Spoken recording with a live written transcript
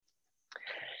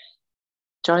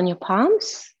Join your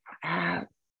palms.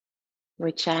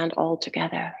 We chant all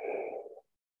together.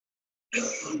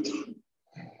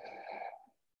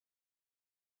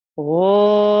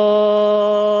 Om.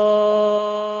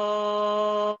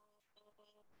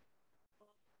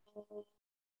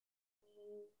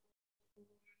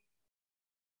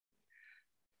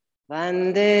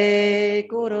 Vande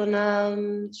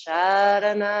Gurunam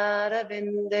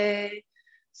Charanarvinde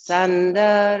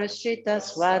Sandarshita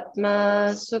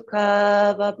Swatma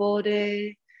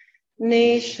Sukhavabodhe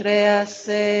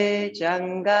Nishreyase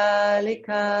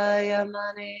Jangalikaya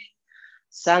Mane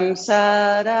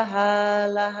Samsara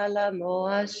Hala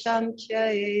Moha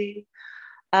Shamchaye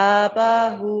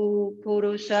Abahu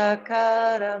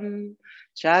Purushakaram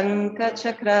Chanka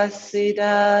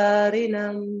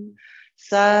Chakrasidarinam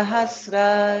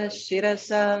Sahasra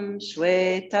Shirasam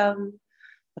Shwetam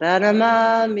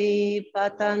Pranamami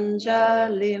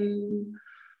Patanjalim.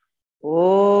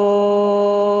 Om.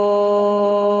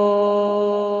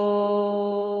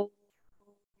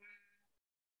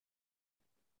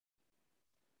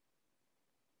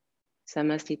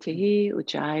 Samastitihi,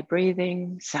 Ujjayi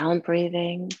breathing, sound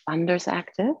breathing, Bandha's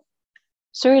active.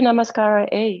 Surya Namaskara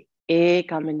A.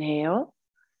 Ekam inhale.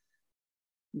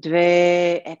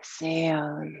 Dve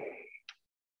exhale.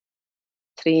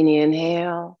 Trini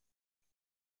inhale.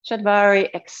 Chadvari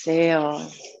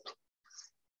exhale.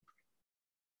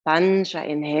 Pancha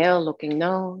inhale, looking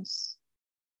nose.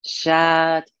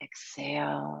 Shat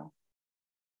exhale.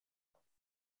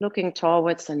 Looking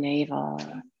towards the navel.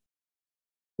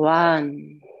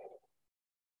 1.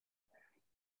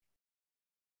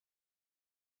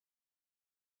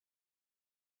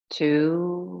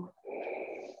 2.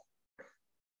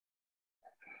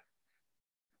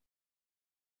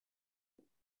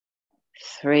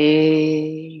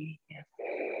 3.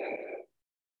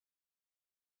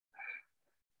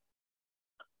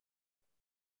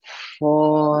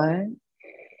 4.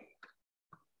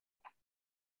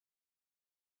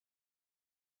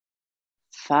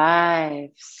 5.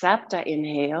 Sapta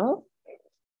inhale.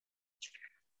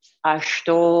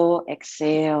 Ashto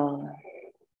exhale.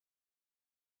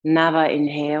 Nava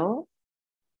inhale.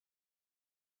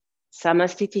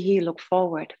 Samastitihi, look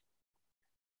forward.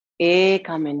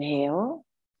 Ekam inhale.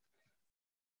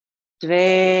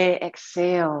 Dve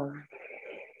exhale.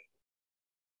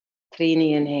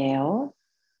 Trini inhale.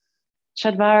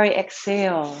 Chadvari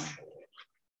exhale.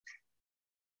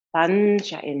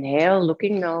 Pancha inhale,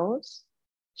 looking nose.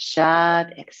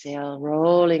 Shat exhale,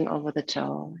 rolling over the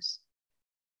toes.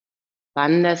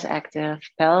 Bandha's active,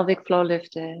 pelvic floor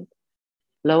lifted.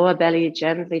 Lower belly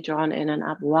gently drawn in and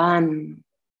up. 1.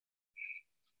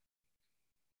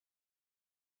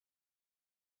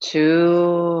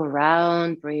 2,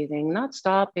 round breathing, not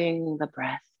stopping the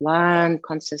breath. 1,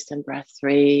 consistent breath.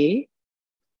 3.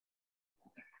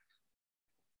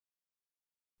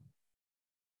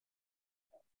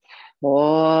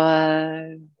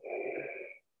 4.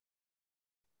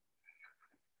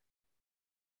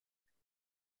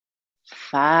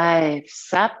 5.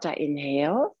 Sapta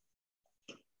inhale.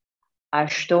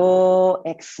 Ashto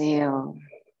exhale.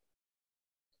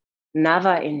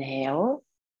 Nava inhale.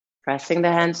 Pressing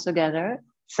the hands together.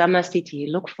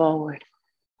 Samastiti, look forward.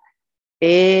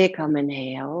 Ekam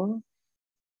inhale.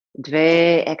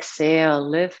 Dve exhale,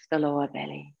 lift the lower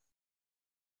belly.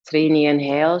 Trini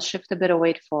inhale, shift a bit of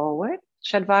weight forward.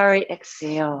 Chadvari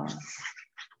exhale.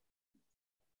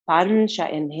 Pancha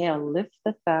inhale, lift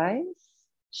the thighs.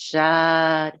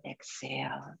 Shat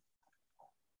exhale.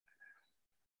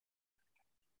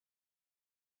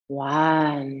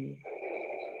 1.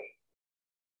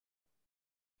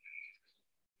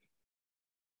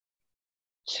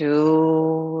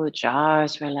 2,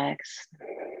 jaws relaxed.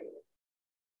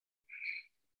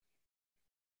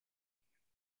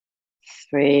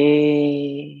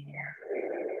 3.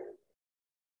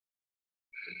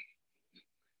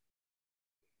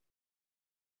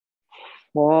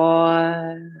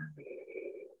 4.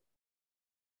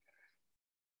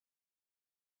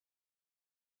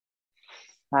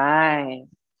 5.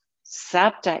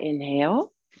 Sapta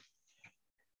inhale.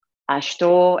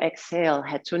 Ashto exhale,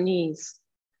 head to knees.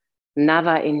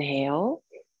 Nava inhale.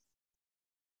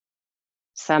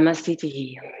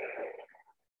 Samastitihi.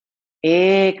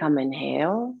 Ekam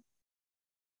inhale.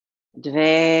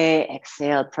 Dve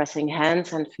exhale, pressing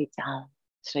hands and feet down.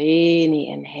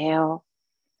 Trini inhale.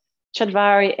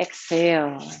 Chadvari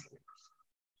exhale.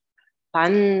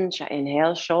 Pancha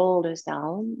inhale, shoulders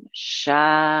down.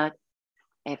 Shat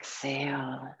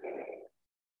exhale.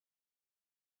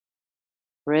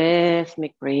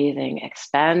 Rhythmic breathing,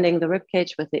 expanding the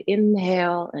ribcage with the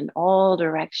inhale in all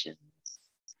directions.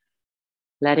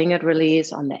 letting it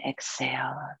release on the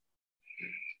exhale.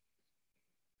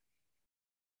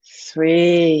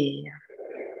 3,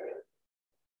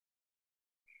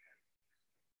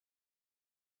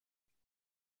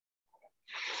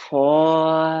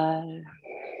 4,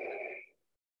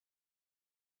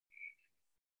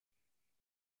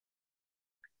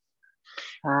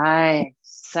 5.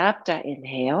 Sapta,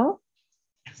 inhale.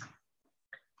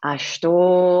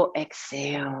 Ashto,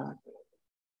 exhale.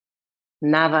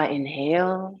 Nava,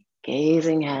 inhale,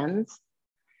 gazing hands.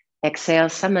 Exhale,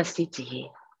 samastiti.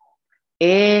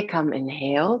 Ekam,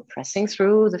 inhale, pressing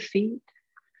through the feet.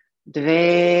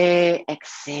 Dve,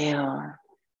 exhale.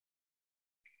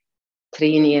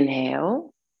 Trini,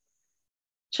 inhale.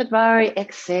 Chatvari,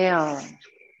 exhale.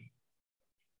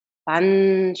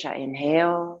 Pancha,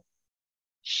 inhale.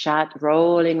 Shat,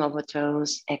 rolling over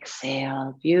toes,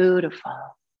 exhale.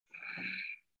 Beautiful.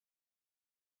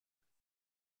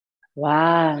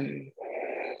 1.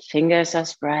 Fingers are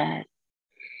spread.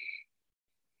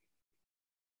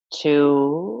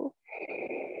 2.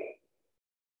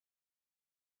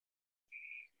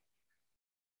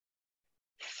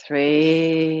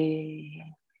 3.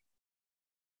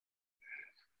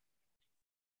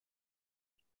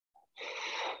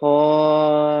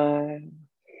 4.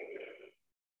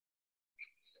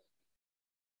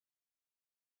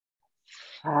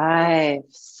 5.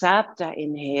 Sapta,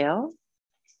 inhale.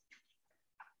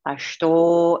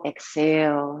 Ashto,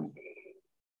 exhale.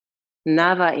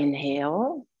 Nava,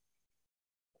 inhale.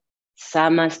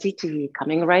 Samastiti,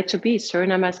 coming right to B. Surya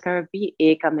Namaskara B.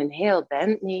 Ekam, inhale,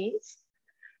 bend knees.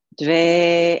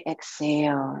 Dve,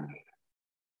 exhale.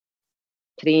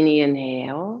 Trini,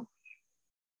 inhale.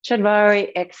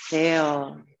 Chatvari,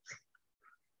 exhale.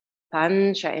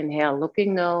 Pancha, inhale,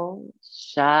 looking nose.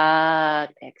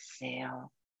 Shat,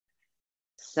 exhale.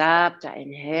 Sapta,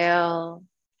 inhale.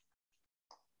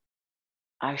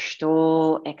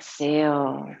 Ashto,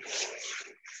 exhale.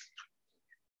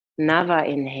 Nava,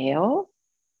 inhale.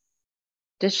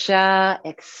 Dasha,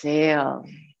 exhale.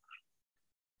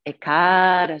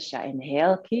 Ekadasha,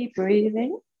 inhale, keep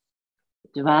breathing.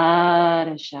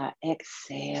 Dvadasha,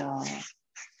 exhale.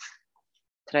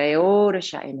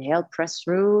 Trayodasha, inhale, press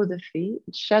through the feet.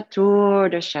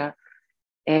 Chaturdasha,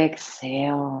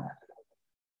 exhale.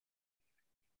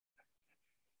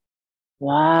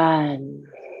 1.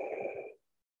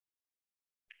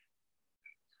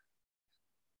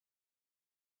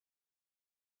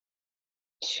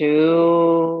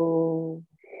 2.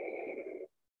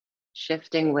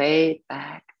 Shifting weight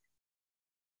back.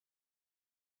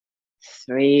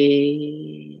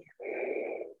 3.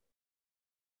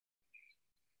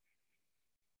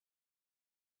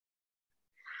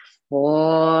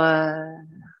 4.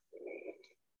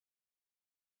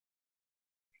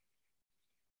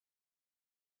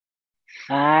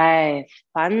 5.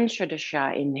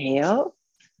 Panchadasha, inhale.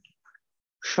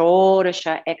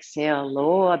 Shodasha, exhale,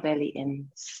 lower belly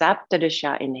in.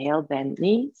 Saptadasha, inhale, bend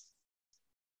knees.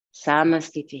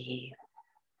 Samastiti.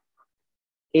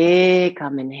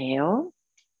 Ekam, inhale.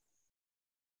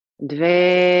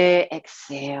 Dve,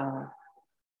 exhale.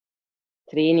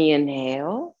 Trini,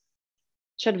 inhale.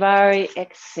 Chatvari,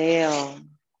 exhale.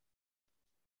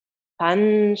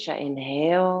 Pancha,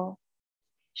 inhale.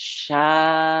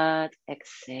 Shat,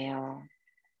 exhale.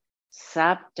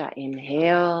 Sapta,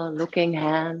 inhale, looking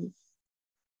hands.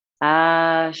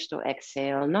 Ashto,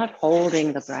 exhale, not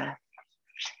holding the breath.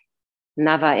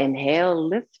 Nava, inhale,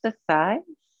 lift the thighs.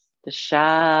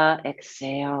 Dasha,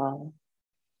 exhale.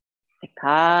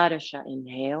 Ekadasha,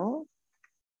 inhale.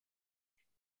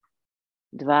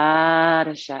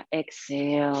 Dvadasha,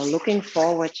 exhale, looking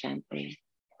forward gently.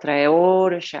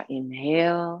 Trayodasha,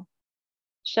 inhale.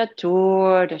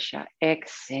 Chaturdasha,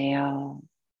 exhale.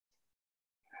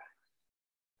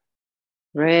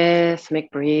 Rhythmic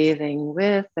breathing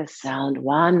with the sound.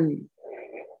 1.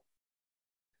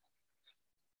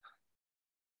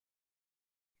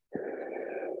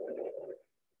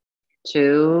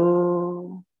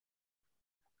 2.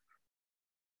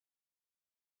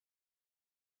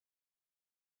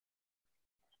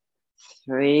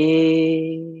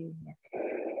 3.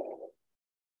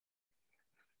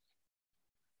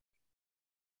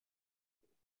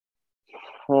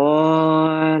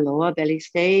 4. Lower belly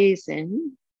stays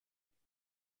in.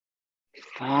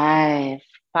 5.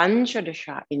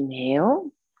 Panchadasha,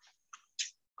 inhale.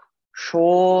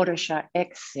 Shodasha,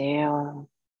 exhale.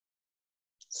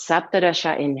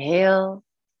 Saptadasha, inhale.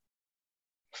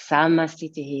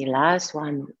 Samastiti, last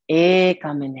one.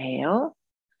 Ekam, inhale.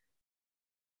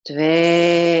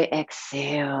 Dve,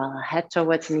 exhale. Head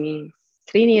towards knees.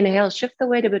 Trini, inhale. Shift the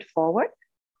weight a bit forward.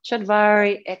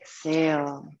 Chatvari,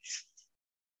 exhale.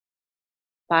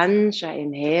 Pancha,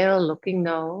 inhale, looking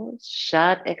nose.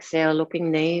 Shat, exhale,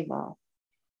 looking navel.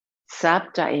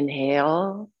 Sapta,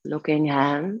 inhale, looking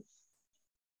hands.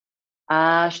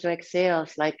 Ashta, exhale,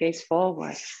 slight gaze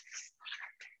forward.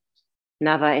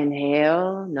 Nava,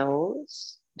 inhale,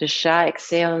 nose. Dasha,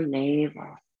 exhale,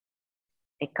 navel.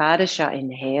 Ekadasha,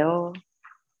 inhale.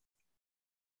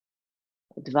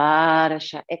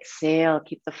 Dvadasha, exhale,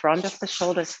 keep the front of the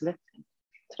shoulders lifted.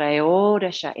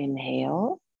 Trayodasha,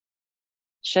 inhale.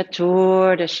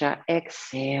 Chaturdasha,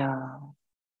 exhale.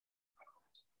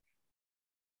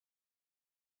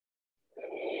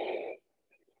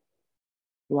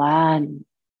 One.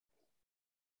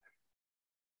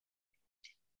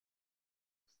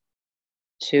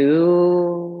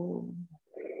 Two.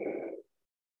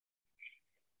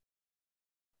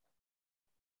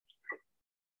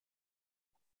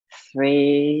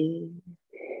 Three.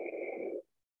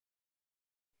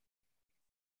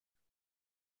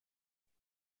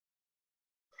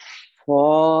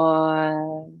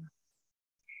 Four.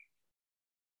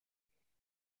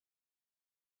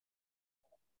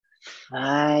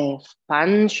 Five.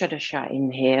 Panchadasha,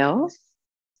 inhale.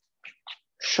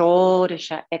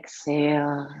 Shodasha,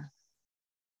 exhale.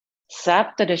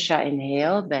 Saptadasha,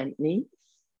 inhale, bend knees.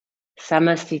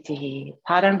 Samastiti.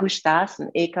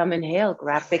 Padangusthasana, ekam, inhale,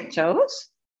 grab big toes.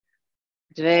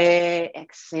 Dve,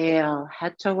 exhale,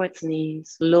 head towards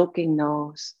knees, looking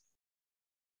nose.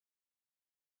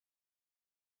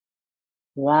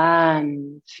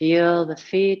 One, feel the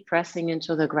feet pressing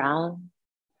into the ground.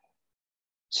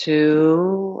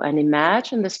 Two, and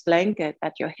imagine this blanket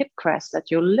at your hip crest, that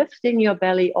you're lifting your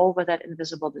belly over that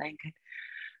invisible blanket.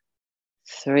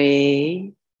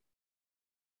 Three,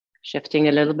 shifting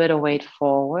a little bit of weight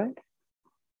forward.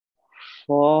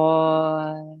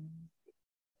 Four,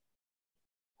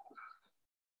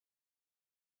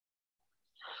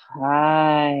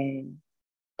 five.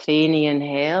 Trini,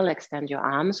 inhale, extend your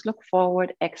arms, look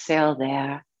forward, exhale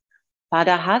there.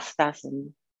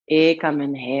 Padahastasana, ekam,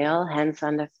 inhale, hands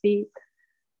on the feet.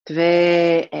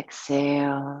 Dve,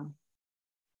 exhale.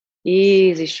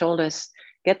 Easy shoulders.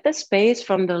 Get the space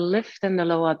from the lift in the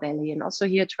lower belly. And also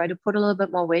here, try to put a little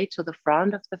bit more weight to the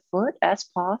front of the foot as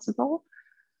possible.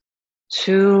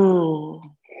 Two.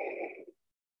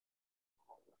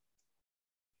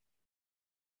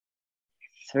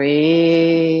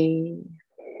 Three.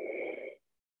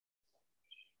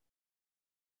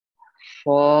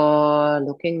 Four.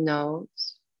 Looking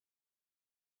nose.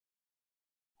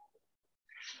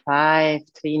 Five.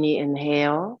 Trini,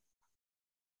 inhale.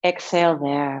 Exhale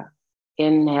there.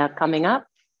 Inhale, coming up.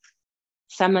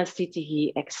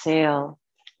 Samastitihi, exhale.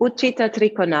 Utthita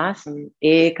Trikonasana,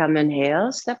 ekam,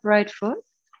 inhale, step right foot.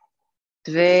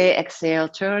 Dve, exhale,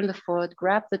 turn the foot,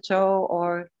 grab the toe,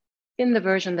 or in the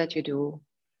version that you do,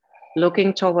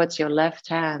 looking towards your left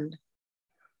hand.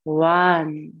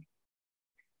 One,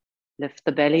 lift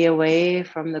the belly away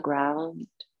from the ground.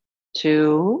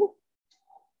 Two,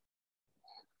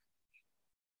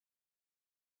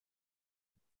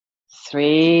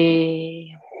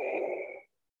 three,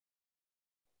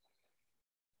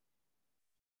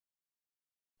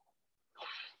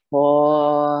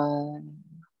 four,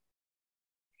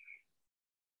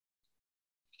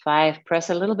 five. Press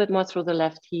a little bit more through the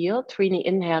left heel. Trini,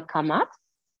 inhale, come up.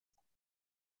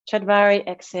 Chadvari,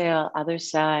 exhale, other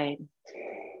side.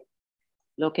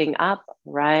 Looking up,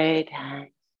 right hand.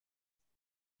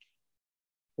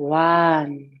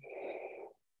 One.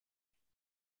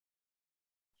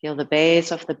 Feel the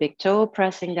base of the big toe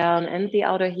pressing down and the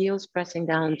outer heels pressing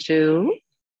down. Two.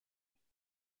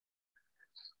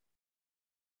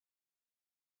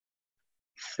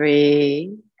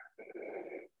 Three.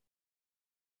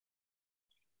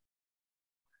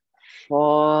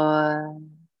 Four.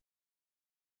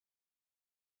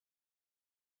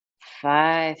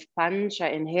 Five.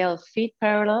 Pancha, inhale, feet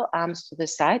parallel, arms to the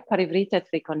side. Parivrita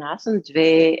Trikonasana.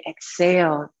 Dve,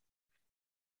 exhale.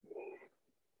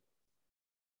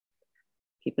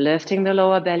 Keep lifting the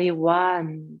lower belly.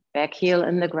 One, back heel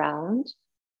in the ground.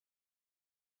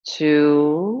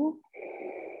 Two.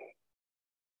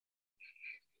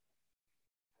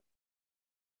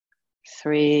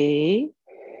 Three.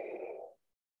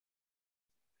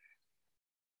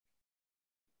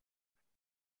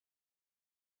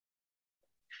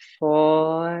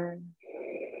 Four.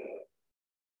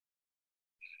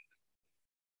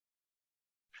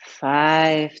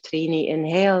 Five. Trini,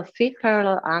 inhale, feet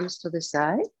parallel, arms to the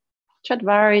side.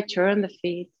 Chadvari, turn the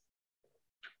feet.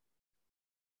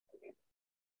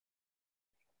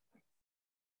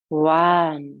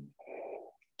 One.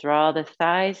 Draw the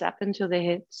thighs up into the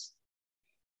hips.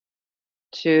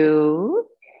 Two.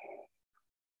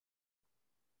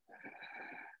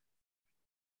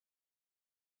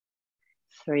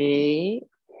 3,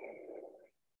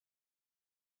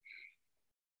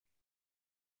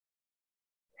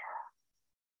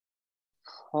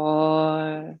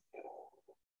 4,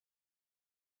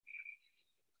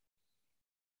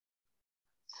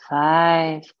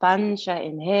 5. Pancha,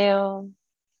 inhale.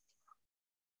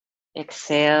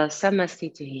 Exhale,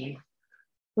 Samastiti.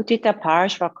 Uttita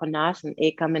Parshva Konasana,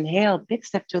 Ekam, inhale, big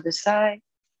step to the side.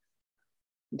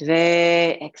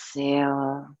 Dve,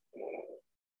 exhale.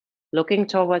 Looking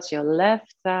towards your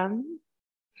left thumb.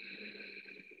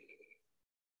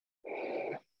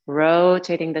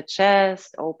 Rotating the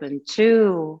chest, open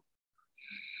 2,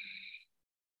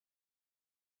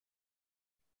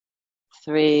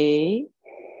 3,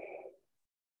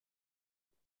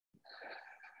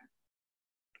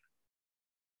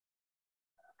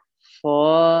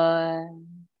 4,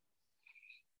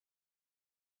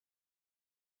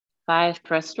 5.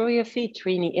 Press through your feet.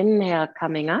 Trini, inhale,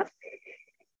 coming up.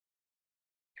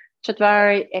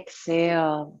 Chatwari,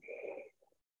 exhale.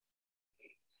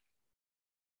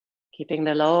 Keeping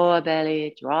the lower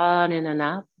belly drawn in and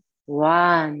up.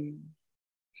 1,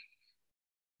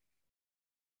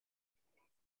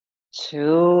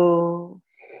 2.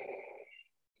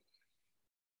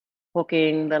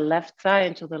 Hooking the left thigh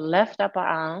into the left upper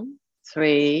arm.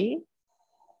 3,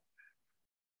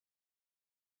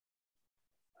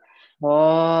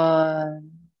 4,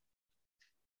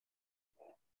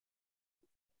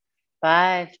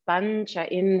 5.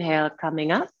 Pancha, inhale,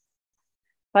 coming up.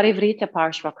 Parivrita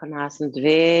Parshva Konasana,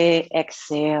 Dve,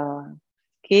 exhale.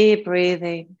 Keep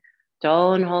breathing.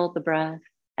 Don't hold the breath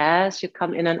as you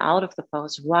come in and out of the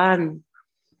pose. 1,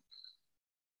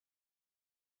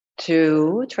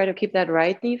 2. Try to keep that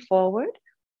right knee forward.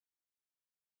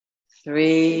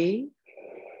 3,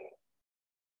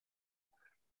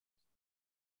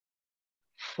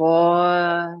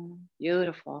 4.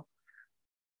 Beautiful.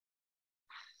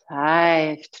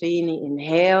 5. Trini,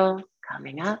 inhale,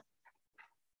 coming up.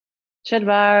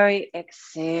 Chadvari,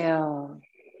 exhale.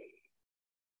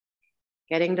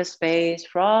 Getting the space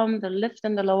from the lift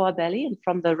in the lower belly and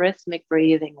from the rhythmic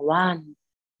breathing. 1,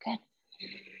 good.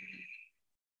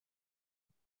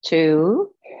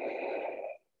 2,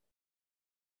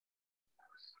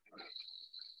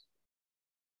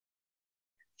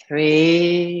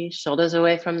 3. Shoulders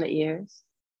away from the ears.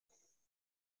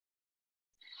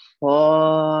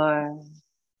 4,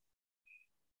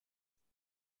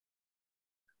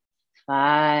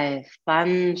 5.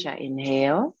 Pancha,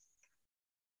 inhale.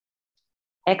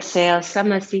 Exhale,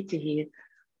 Samasthiti.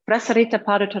 Prasarita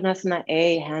Padottanasana,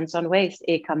 A, hands on waist.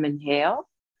 Ekam, inhale.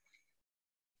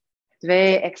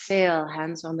 Dve, exhale,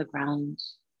 hands on the ground.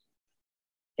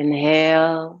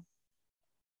 Inhale.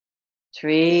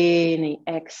 Trini,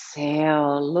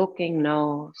 exhale, looking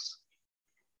nose.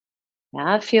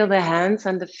 Now feel the hands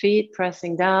and the feet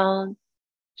pressing down.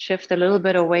 Shift a little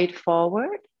bit of weight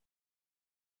forward.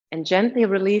 And gently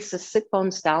release the sit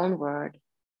bones downward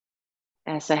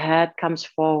as the head comes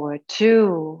forward.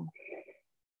 2,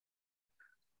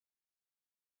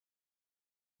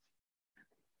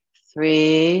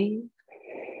 3,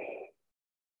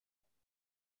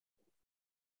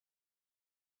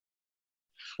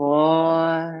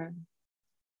 4,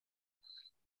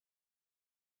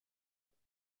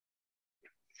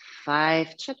 5.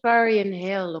 Chatwari,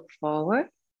 inhale, look forward.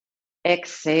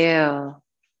 Exhale.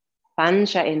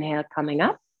 Pancha, inhale, coming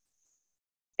up.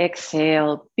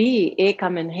 Exhale. B,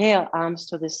 Ekam, inhale, arms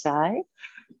to the side.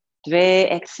 Dve,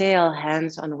 exhale,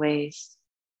 hands on waist.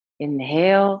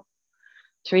 Inhale.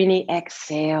 Trini,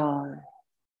 exhale.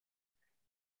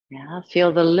 Yeah,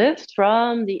 feel the lift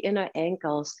from the inner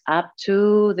ankles up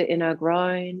to the inner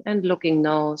groin and looking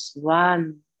nose.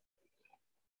 1,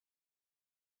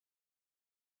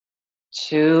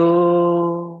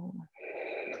 2,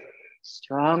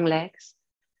 strong legs.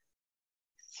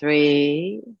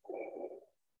 3,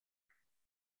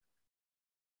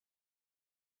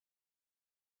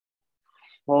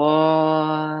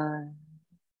 4,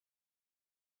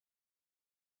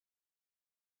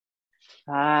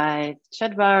 5.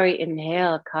 Chadvari,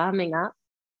 inhale, coming up.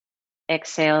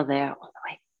 Exhale there all the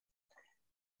way.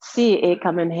 C,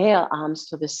 Ekam, inhale, arms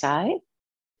to the side.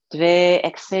 Dve,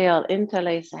 exhale,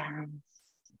 interlace the hands.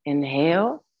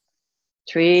 Inhale.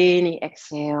 Trini,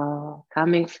 exhale,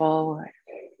 coming forward.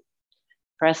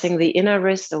 Pressing the inner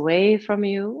wrist away from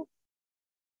you.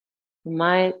 You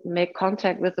might make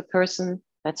contact with the person.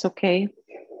 That's okay.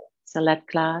 It's a let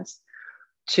class.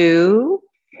 2,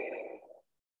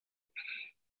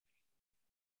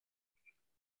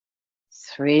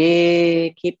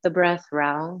 3. Keep the breath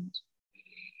round.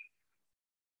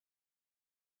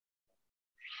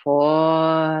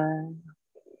 4,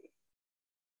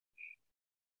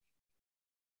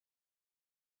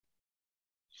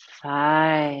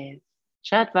 5.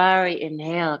 Chatvari,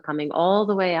 inhale, coming all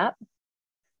the way up.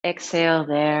 Exhale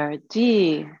there.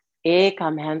 D.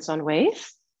 Ekam, hands on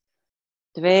waist.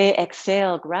 2.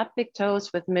 Exhale, grab big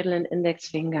toes with middle and index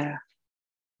finger.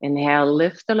 Inhale,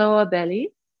 lift the lower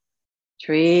belly.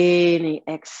 3.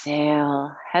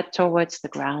 Exhale, head towards the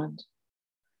ground.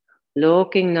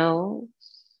 Looking nose.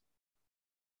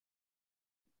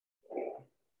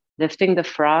 Lifting the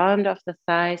front of the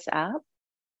thighs up.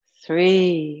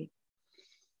 3.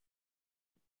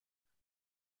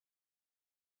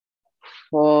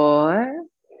 4.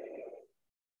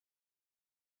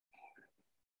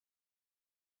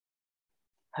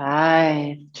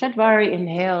 5. Chatvari,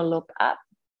 inhale, look up.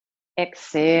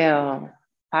 Exhale.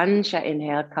 Pancha,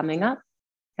 inhale, coming up.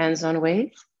 Hands on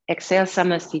waist. Exhale,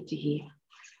 Samasthiti.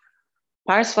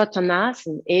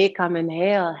 Parsvottanasana, Ekam,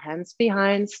 inhale, hands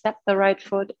behind, step the right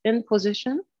foot in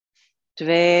position. 2.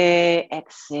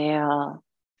 Exhale,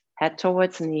 head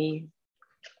towards knee.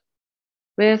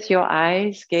 With your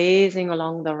eyes gazing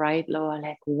along the right lower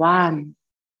leg. 1.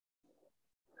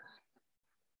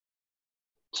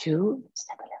 2.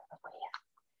 Step a little over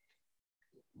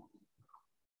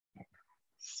here.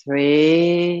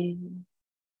 3.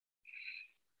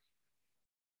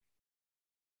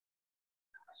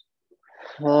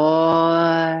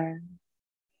 4.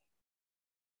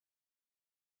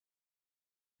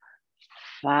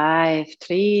 5.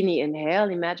 Trini, inhale.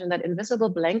 Imagine that invisible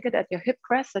blanket at your hip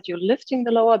crest that you're lifting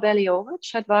the lower belly over.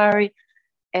 Chatvari.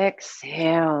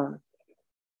 Exhale.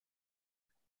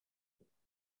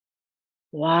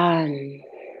 1.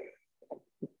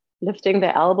 Lifting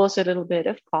the elbows a little bit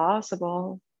if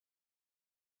possible.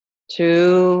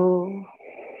 2.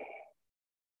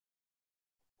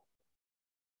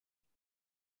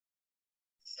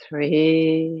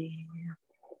 3.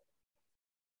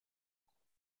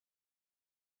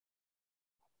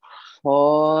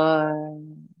 4.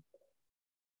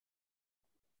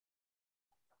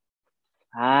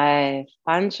 5.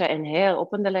 Pancha, inhale.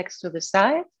 Open the legs to the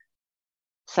side.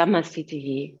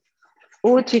 Samasthiti.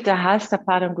 Utthita Hasta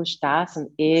Padangusthasana.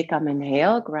 Ekam,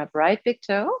 inhale. Grab right big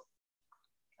toe.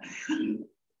 2.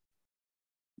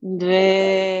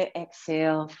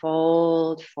 Exhale.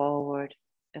 Fold forward.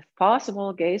 If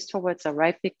possible, gaze towards the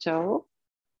right big toe.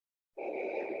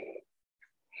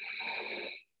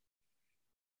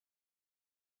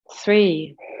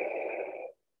 3.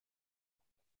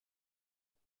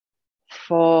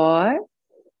 4.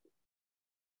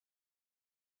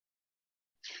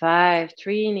 5.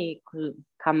 Trini,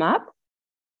 come up.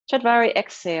 Chatvari,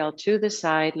 exhale to the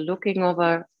side, looking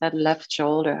over that left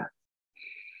shoulder.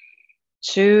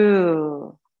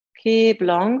 2. Keep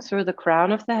long through the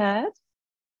crown of the head.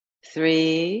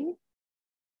 3.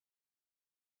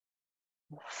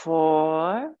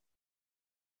 4.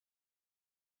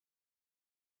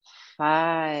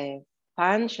 5.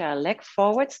 Pancha, leg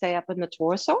forward, stay up in the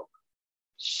torso.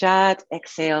 Shut,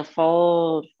 exhale,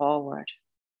 fold forward.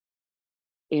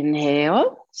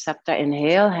 Inhale, Sapta,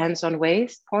 inhale, hands on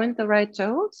waist, point the right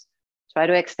toes. Try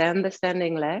to extend the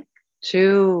standing leg.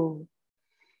 2.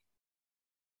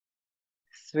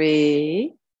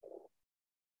 3.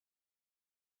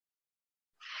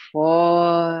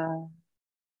 4.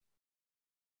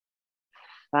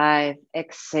 5.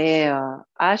 Exhale.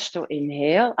 Ashto,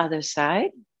 inhale, other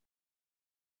side.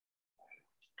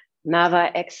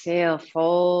 Nava, exhale,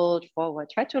 fold forward.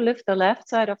 Try to lift the left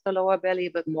side of the lower belly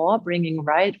a bit more, bringing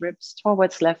right ribs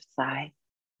towards left side.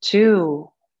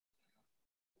 2.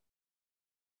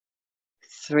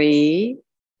 3.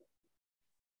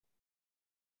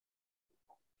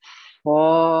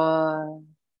 4.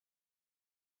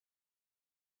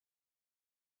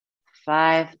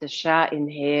 5. Dasha,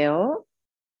 inhale.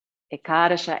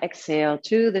 Ekadasha, exhale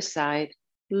to the side,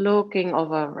 looking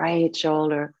over right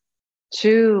shoulder.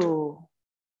 2.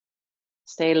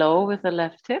 Stay low with the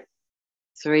left hip.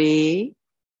 3.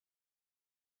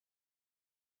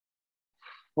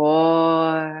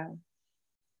 4.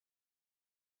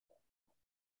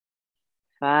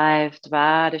 5.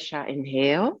 Dvadasha,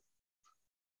 inhale.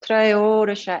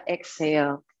 Trayodasha,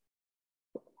 exhale.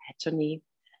 Head to knee.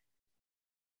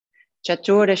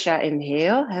 Chaturdasha,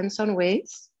 inhale, hands on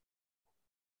waist.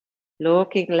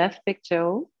 Looking left big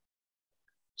toe.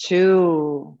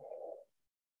 2.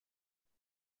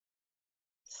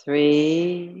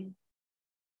 3.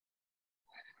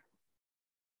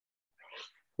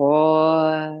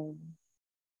 4.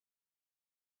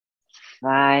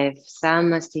 5.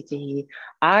 Samasthiti.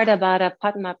 Ardha Baddha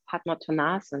Padma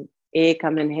Padmattanasana.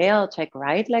 Ekam, inhale, take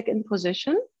right leg in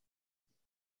position.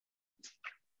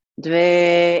 2.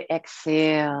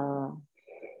 Exhale.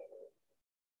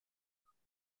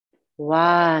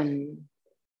 1.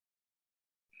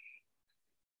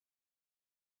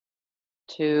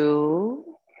 2,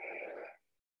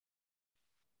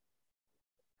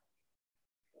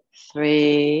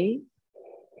 3,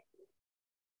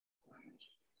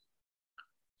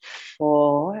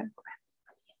 4,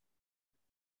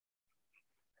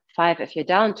 5. If you're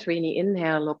down, Trini,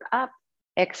 inhale, look up.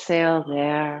 Exhale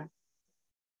there.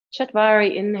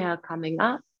 Chatvari, inhale, coming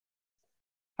up.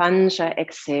 Pancha,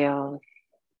 exhale.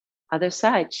 Other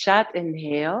side, Chat,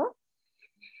 inhale.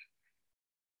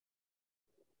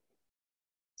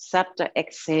 Sapta,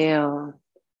 exhale.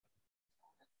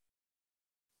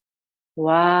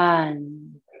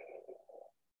 1,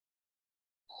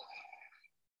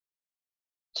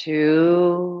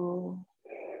 2.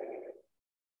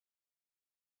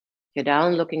 You're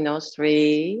down, looking nose,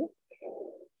 3,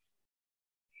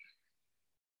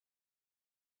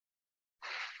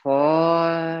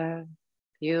 4.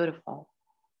 Beautiful.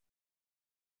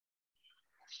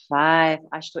 5.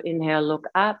 Ashto, inhale, look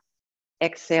up.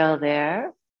 Exhale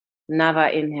there.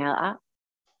 Nava, inhale up.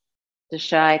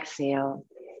 Dasha, exhale.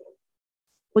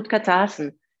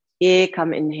 Utkatasana.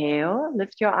 Ekam, inhale.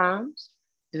 Lift your arms.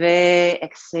 Dve,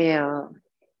 exhale.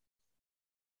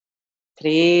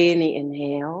 Trini,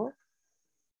 inhale.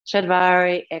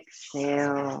 Chadvari,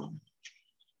 exhale.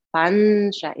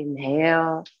 Pancha,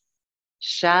 inhale.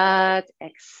 Shat,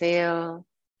 exhale.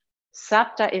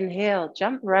 Sapta, inhale.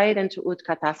 Jump right into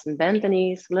Utkatasana. Bend the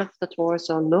knees, lift the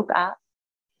torso, look up.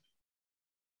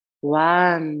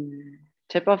 1.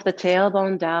 Tip of the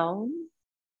tailbone down.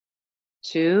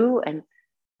 2. And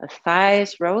the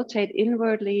thighs rotate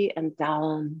inwardly and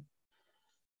down.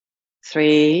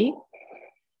 3,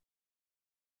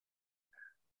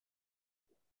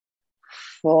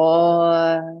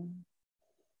 4,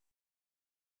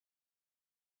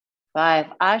 5.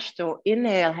 Ashto,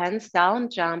 inhale, hands down,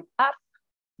 jump up.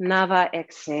 Nava,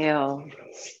 exhale.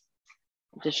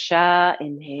 Dasha,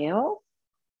 inhale.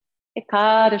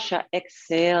 Ekadasha,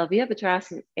 exhale.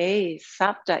 Virabhadrasana A,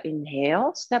 Sapta,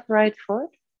 inhale. Step right foot.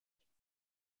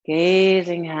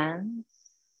 Gazing hands.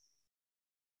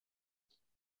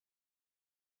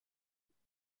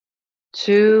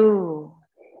 2,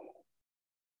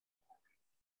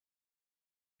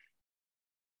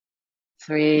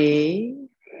 3.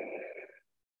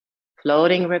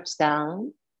 Floating ribs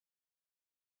down.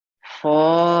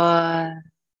 4,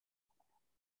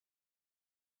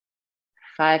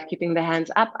 5. Keeping the hands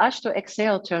up. Ashto,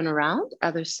 exhale, turn around.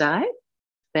 Other side.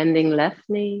 Bending left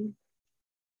knee.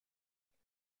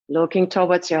 Looking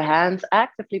towards your hands,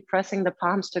 actively pressing the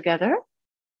palms together.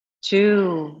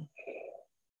 2,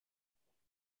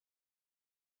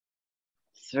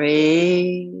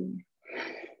 3,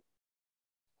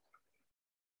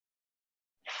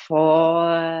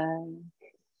 4,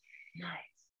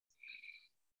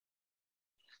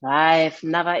 5.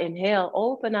 Nava, inhale,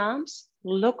 open arms.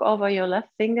 Look over your left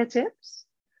fingertips.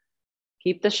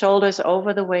 Keep the shoulders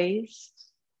over the waist.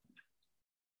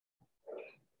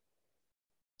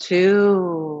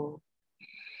 2,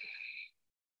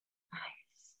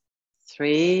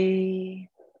 3,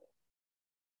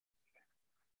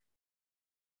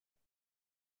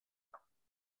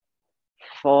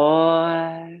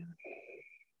 4,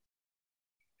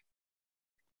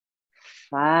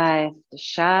 5.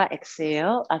 Dasha,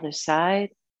 exhale, other side.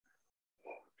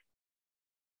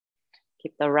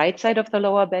 Keep the right side of the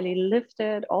lower belly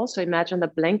lifted. Also imagine the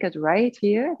blanket right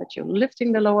here that you're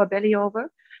lifting the lower belly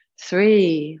over.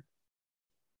 3,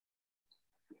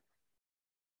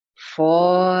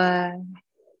 4,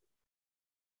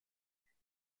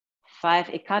 5.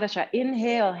 Ekadasha,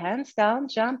 inhale, hands down,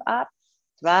 jump up.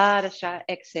 Dvadasha,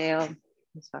 exhale.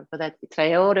 This one for that.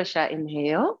 Trayodasha,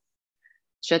 inhale.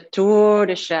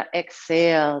 Chaturdasha,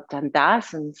 exhale.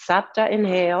 Dandasana, Sapta,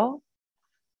 inhale.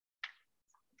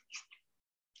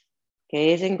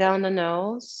 Gazing down the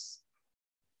nose.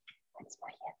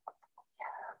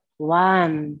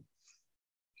 1,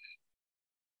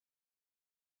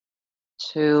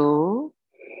 2,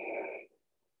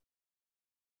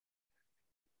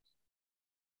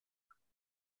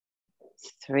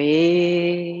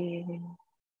 3.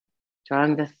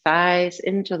 Drawing the thighs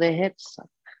into the hips.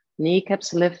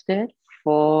 Kneecaps lifted.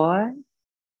 4,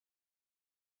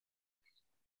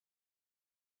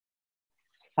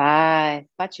 5.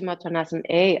 Paschimottanasana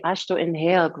A. Ashto,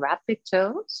 inhale. Grab big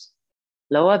toes.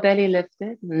 Lower belly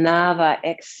lifted. Nava,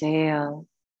 exhale.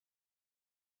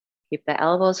 Keep the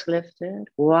elbows lifted.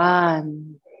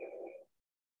 1,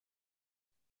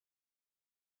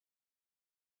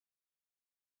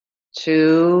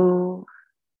 2.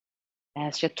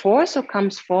 As your torso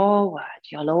comes forward,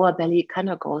 your lower belly kind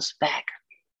of goes back.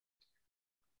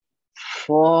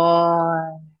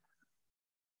 4,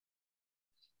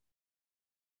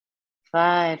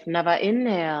 5, Nava,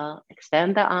 inhale,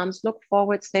 extend the arms, look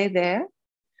forward, stay there.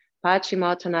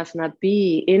 Paschimottanasana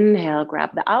B, inhale, grab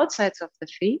the outsides of the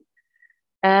feet.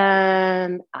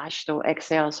 And Ashto,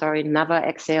 exhale, Nava,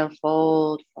 exhale,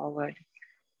 fold forward.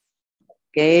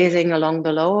 Gazing along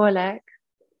the lower leg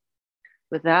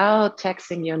without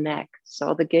taxing your neck.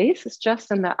 So the gaze is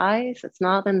just in the eyes, it's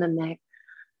not in the neck.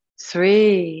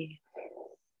 3,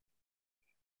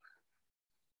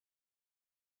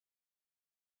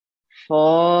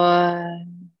 4,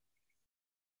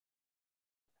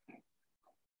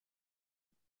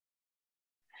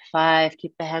 5,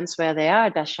 keep the hands where they are.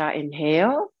 Dasha,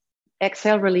 inhale.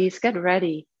 Exhale, release, get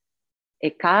ready.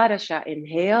 Ekadasha,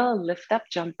 inhale, lift up,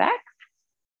 jump back.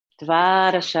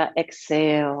 Dvadasha,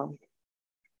 exhale.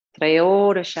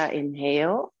 Trayodasha,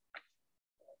 inhale.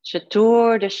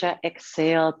 Chaturdasha,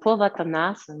 exhale.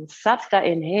 Purvattanasana. Sapta,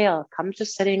 inhale. Come to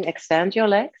sitting, extend your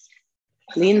legs.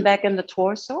 Lean back in the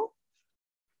torso.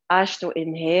 Ashto,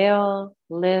 inhale,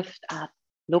 lift up.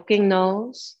 Looking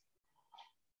nose.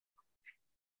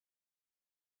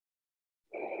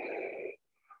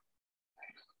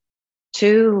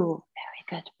 2,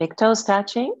 very good. Big toes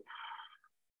touching,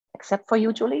 except for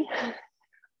you, Julie.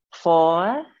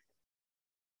 4,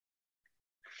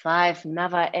 5,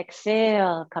 Nava,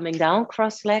 exhale, coming down,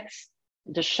 cross legs.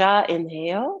 Dasha,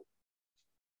 inhale.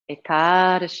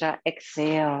 Ekadasha,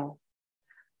 exhale.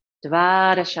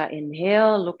 Dvadasha,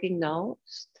 inhale, looking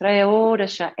nose.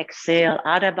 Trayodasha, exhale.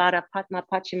 Adha Baddha Padma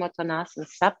Paschimottanasana.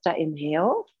 Sapta,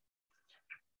 inhale.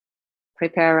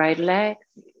 Prepare right leg.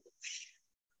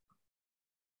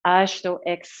 Ashto,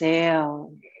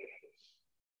 exhale.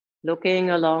 Looking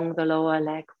along the lower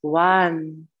leg.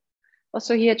 1.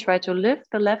 Also here, try to lift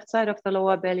the left side of the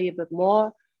lower belly a bit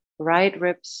more. Right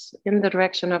ribs in the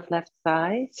direction of left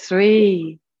thigh.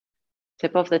 3.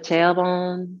 Tip of the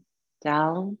tailbone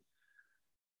down.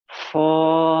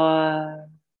 4.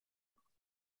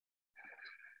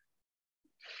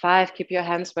 5, keep your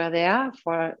hands where they are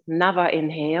for Nava,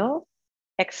 inhale.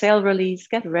 Exhale, release,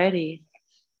 get ready.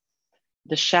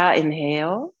 Dasha,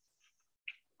 inhale.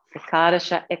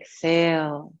 Ekadasha,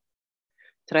 exhale.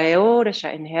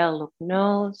 Trayodasha, inhale, look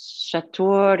nose.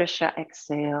 Chaturdasha,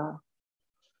 exhale.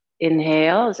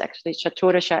 Inhale is actually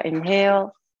Chaturdasha,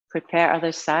 inhale. Prepare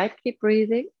other side, keep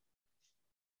breathing.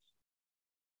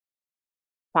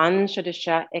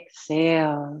 Panchadasha,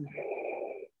 exhale.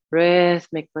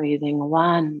 Rhythmic breathing.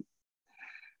 1,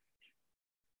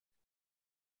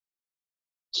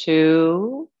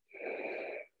 2,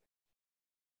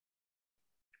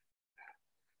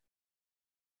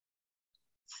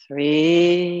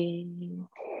 3,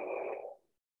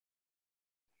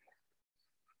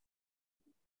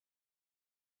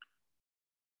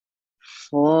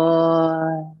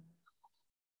 4,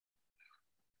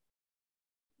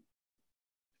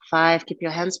 5. Keep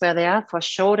your hands where they are for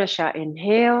Shodasha.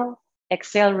 Inhale,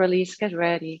 exhale, release, get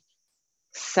ready.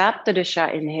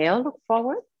 Saptadasha, inhale, look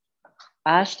forward.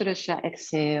 Ashtadasha,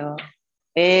 exhale.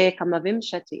 Ekama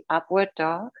Vimshati, upward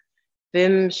dog.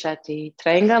 Vimshati,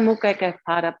 Trenga Mukha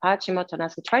Pada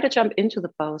Paschimottanasana. Try to jump into the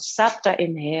pose. Sapta,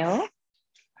 inhale.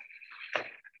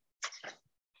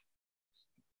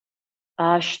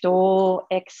 Ashto,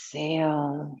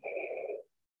 exhale.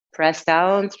 Press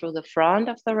down through the front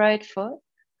of the right foot.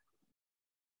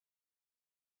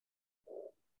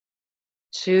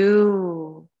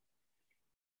 2,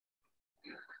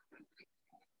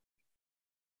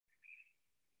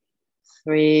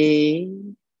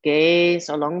 3, gaze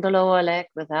along the lower leg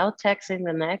without taxing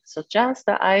the neck, so just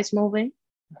the eyes moving.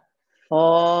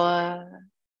 4,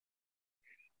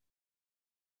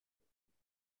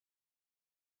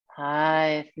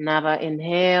 5, Nava,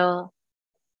 inhale,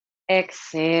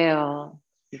 exhale.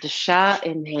 Dasha,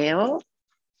 inhale.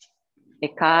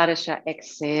 Ekadasha,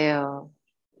 exhale.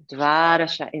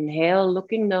 Dvadasha, inhale,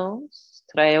 looking nose.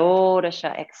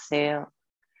 Trayodasha, exhale.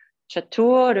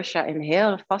 Chaturdasha,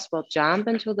 inhale, if possible, jump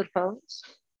into the pose.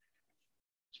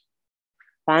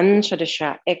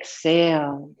 Panchadasha,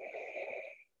 exhale.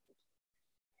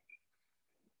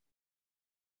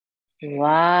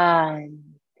 1.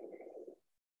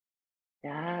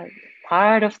 Yeah,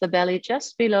 part of the belly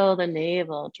just below the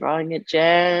navel, drawing it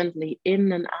gently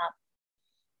in and up.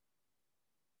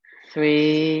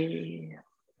 3,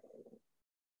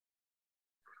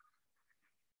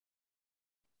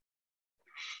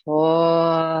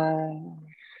 4,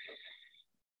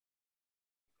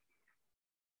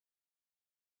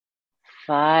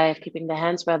 5. Keeping the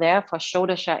hands where they are for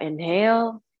Shodasha,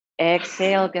 inhale.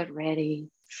 Exhale, get ready.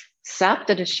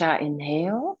 Saptadasha,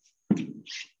 inhale.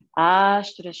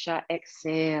 Ashtadasha,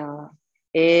 exhale.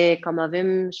 Ekama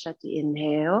Vimshati,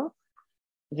 inhale.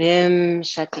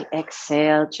 Vimshati,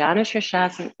 exhale. Janu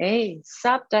Shirshasana,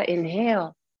 Sapta,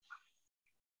 inhale.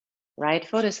 Right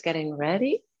foot is getting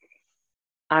ready.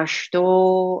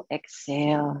 Ashto,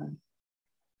 exhale.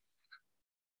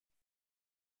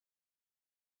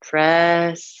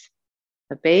 Press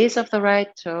the base of the right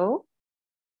toe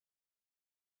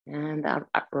and the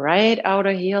right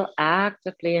outer heel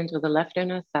actively into the left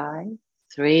inner thigh.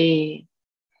 3,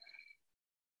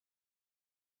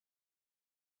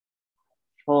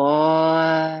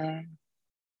 4,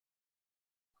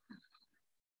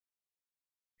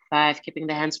 5. Keeping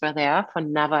the hands where they are for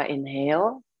Nava,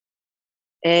 inhale.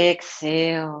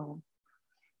 Exhale.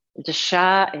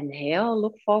 Dasha, inhale.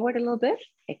 Look forward a little bit.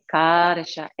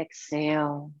 Ekadasha,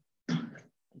 exhale.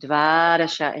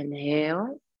 Dvadasha,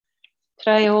 inhale.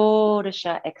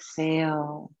 Trayodasha,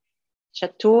 exhale.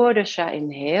 Chaturdasha,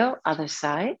 inhale. Other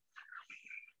side.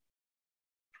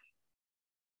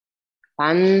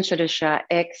 Panchadasha,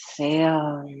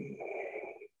 exhale.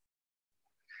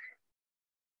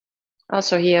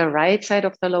 Also here, right side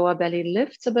of the lower belly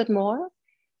lifts a bit more.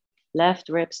 Left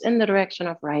ribs in the direction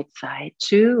of right side.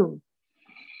 2,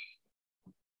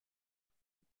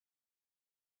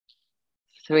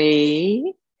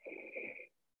 3,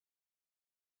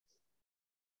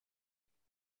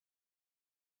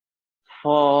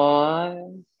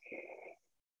 4,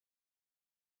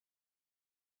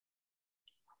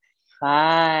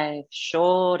 5.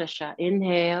 Shodasha,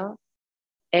 inhale.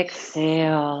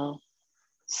 Exhale.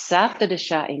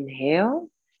 Saptadasha, inhale.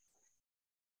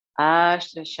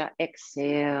 Ashtadasha,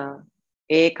 exhale.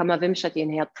 Ekama Vimshati,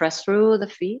 inhale. Press through the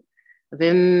feet.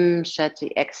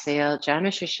 Vimshati, exhale. Janu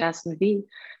Shirshasana V.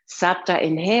 Sapta,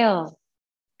 inhale.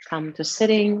 Come to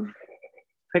sitting.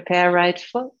 Prepare right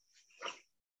foot.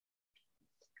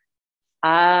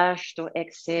 Ashto,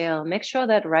 exhale. Make sure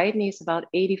that right knee is about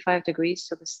 85 degrees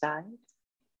to the side.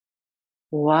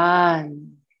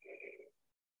 1,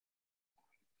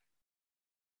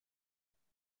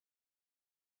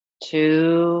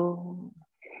 2,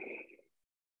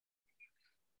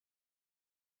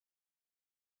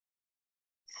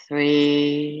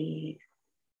 3.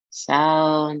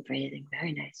 Sound breathing.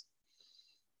 Very nice.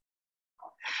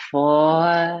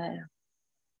 4,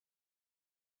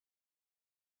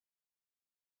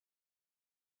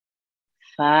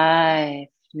 5.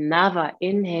 Nava,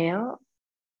 inhale.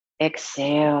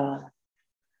 Exhale.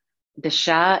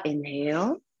 Dasha,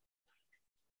 inhale.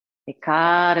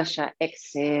 Ekadasha,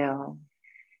 exhale.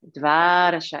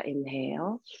 Dvadasha,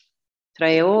 inhale.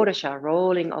 Trayodasha,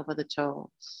 rolling over the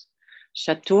toes.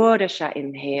 Chaturdasha,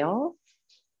 inhale.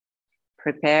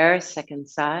 Prepare second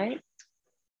side.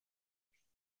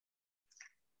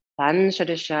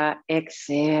 Panchadasha,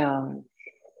 exhale.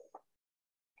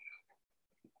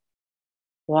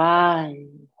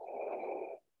 1,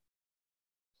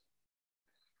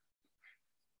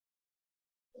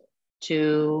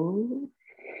 2,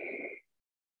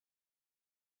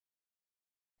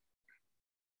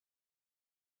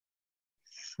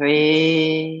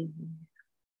 3,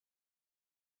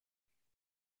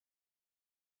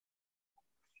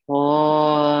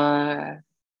 4,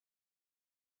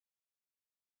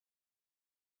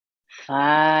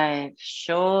 5.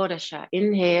 Shodasha,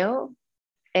 inhale.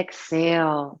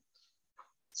 Exhale.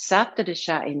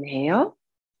 Saptadasha, inhale.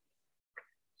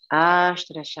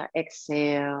 Ashtadasha,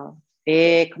 exhale.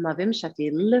 Ekama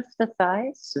Vimshati, lift the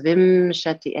thighs.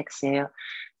 Vimshati, exhale.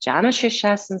 Janu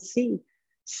Shirshasana C.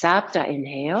 Sapta,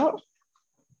 inhale.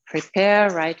 Prepare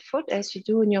right foot as you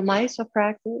do in your Mysore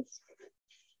practice.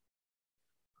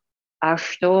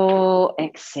 Ashto,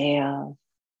 exhale.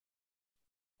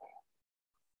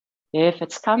 If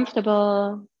it's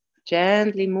comfortable,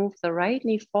 gently move the right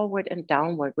knee forward and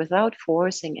downward without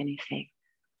forcing anything.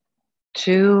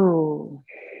 2,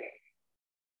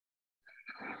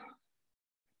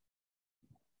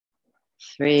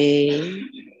 3,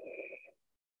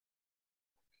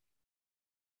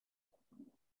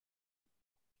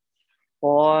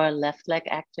 4. Left leg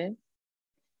active.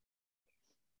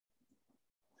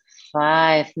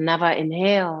 5. Nava,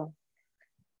 inhale.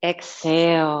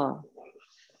 Exhale.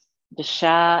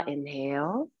 Dasha,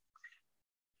 inhale.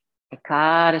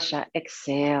 Ekadasha,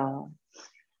 exhale.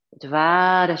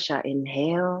 Dvadasha,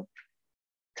 inhale.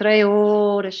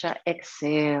 Trayodasha,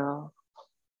 exhale.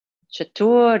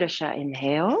 Chaturdasha,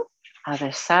 inhale.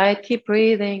 Other side, keep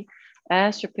breathing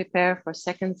as you prepare for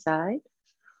second side.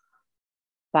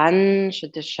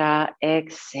 Panchadasha,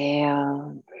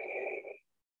 exhale.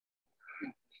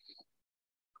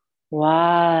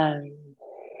 1,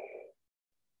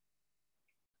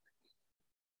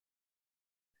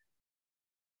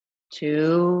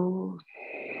 2,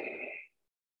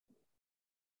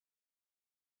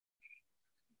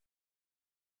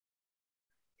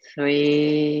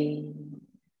 3,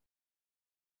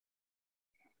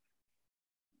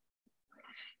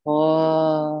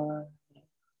 4,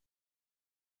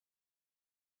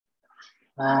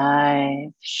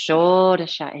 5.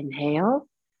 Shodasha, inhale.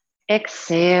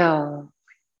 Exhale.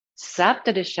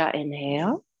 Saptadasha,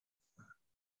 inhale.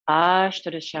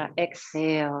 Ashtadasha,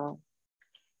 exhale.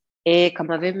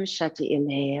 Ekamavimshati,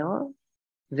 inhale.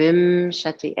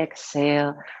 Vimshati,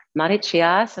 exhale.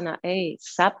 Marichyasana,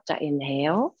 Sapta,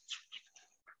 inhale.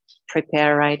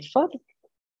 Prepare right foot.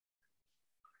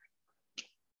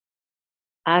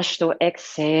 Ashto,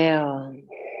 exhale.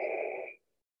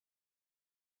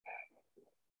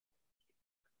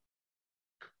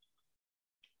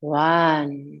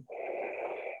 1,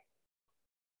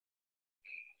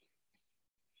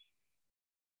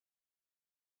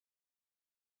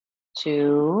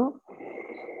 2,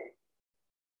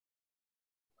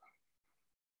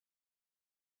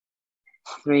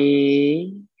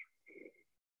 3,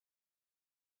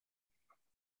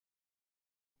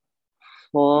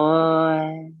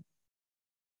 4,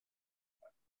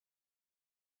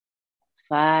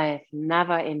 5.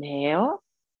 Never inhale.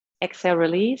 Exhale,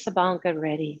 release the bound, get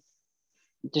ready.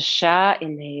 Dasha,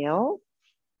 inhale.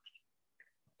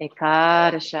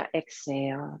 Ekadasha,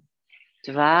 exhale.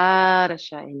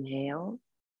 Dvadasha, inhale.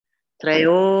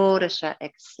 Trayodasha,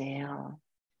 exhale.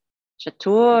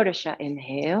 Chaturdasha,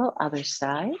 inhale. Other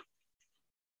side.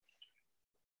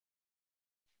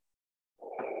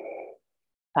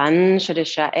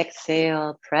 Panchadasha,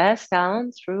 exhale. Press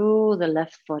down through the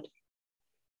left foot.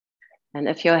 And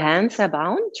if your hands are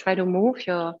bound, try to move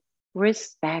your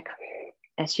wrists back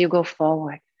as you go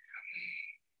forward.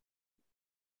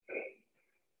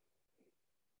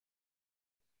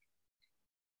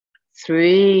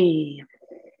 3,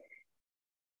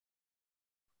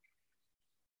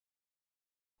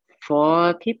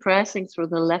 4, keep pressing through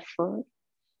the left foot.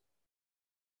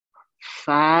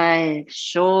 5,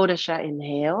 Shodasha,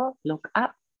 inhale, look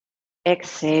up.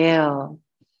 Exhale.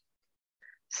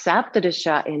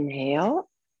 Saptadasha, inhale.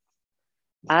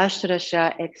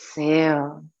 Ashtadasha,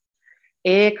 exhale.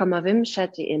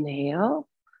 Ekamavimshati, inhale.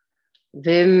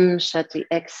 Vimshati,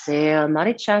 exhale.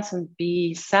 Marichasana,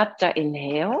 B, Sapta,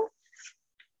 inhale.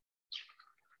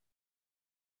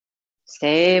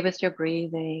 Stay with your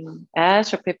breathing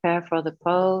as you prepare for the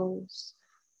pose.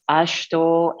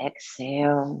 Ashto,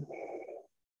 exhale.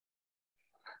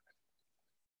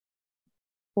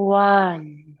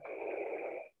 1.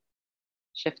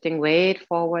 Shifting weight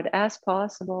forward as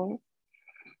possible.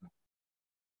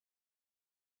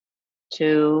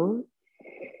 2.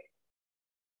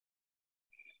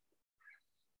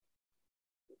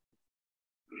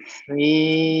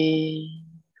 3.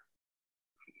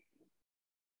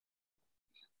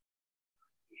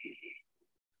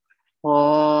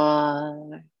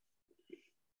 4.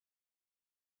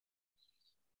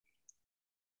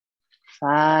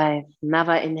 5.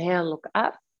 Never inhale, look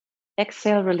up.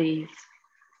 Exhale, release.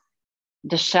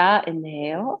 Dasha,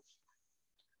 inhale.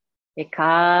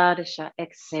 Ekadasha,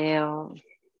 exhale.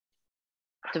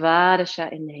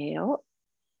 Dvadasha, inhale.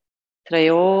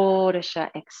 Trayodasha,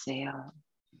 exhale.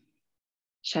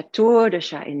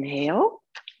 Chaturdasha, inhale.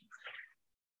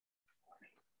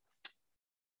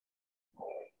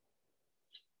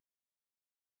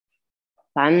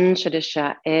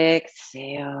 Panchadasha,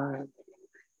 exhale.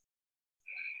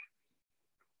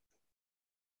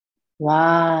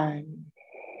 1.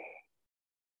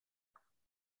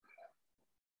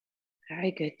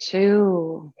 Very good.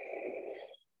 2.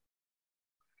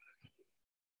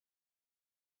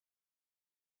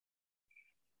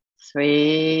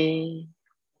 3.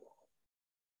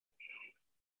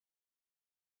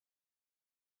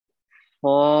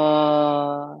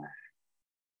 4.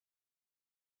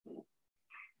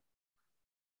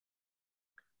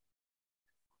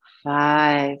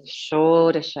 5.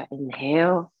 Shodasha,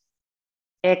 inhale.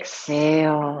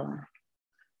 Exhale.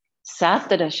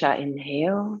 Saptadasha,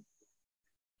 inhale.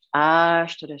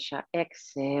 Ashtadasha,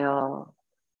 exhale.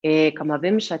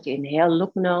 Ekamavimshati, inhale,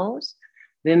 look nose.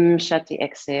 Vimshati,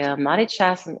 exhale.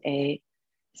 Marichasana, A.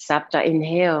 Sapta,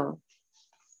 inhale.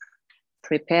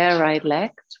 Prepare right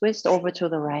leg, twist over to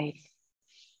the right.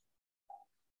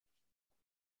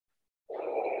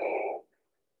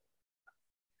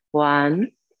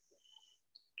 1.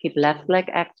 Keep left leg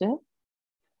active.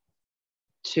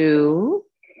 2.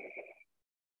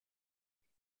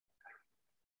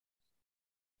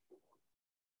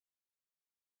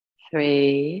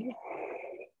 3.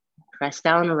 Press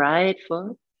down right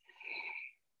foot.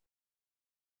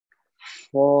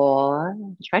 4.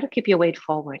 Try to keep your weight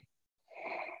forward.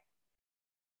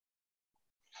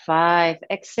 5.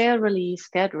 Exhale, release,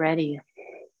 get ready.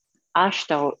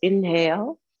 Ashto,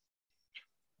 inhale.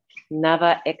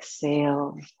 Nava,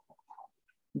 exhale.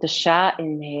 Dasha,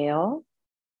 inhale.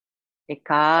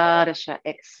 Ekadasha,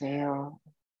 exhale.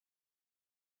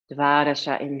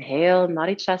 Dvadasha, inhale.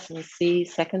 Marichasana C,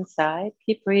 second side.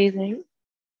 Keep breathing.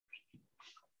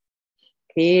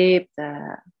 Keep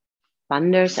the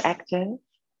bandhas active.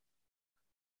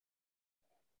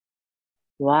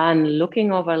 1,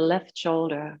 looking over left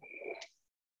shoulder.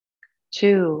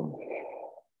 2,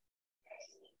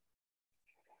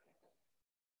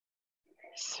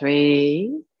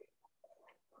 3,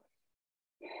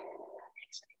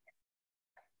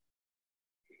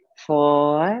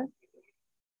 4,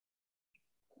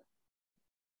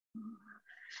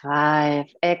 5.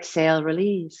 Exhale,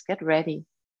 release. Get ready.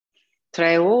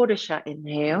 Trayodasha,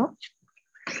 inhale.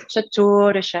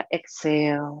 Chaturdasha,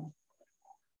 exhale.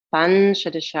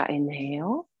 Panchadasha,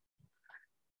 inhale.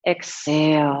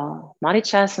 Exhale.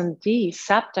 Marichasana D,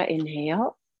 Sapta,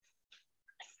 inhale.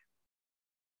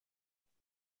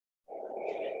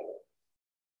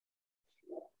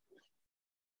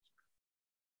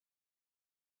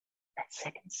 That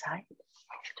second side.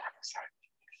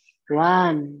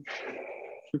 1,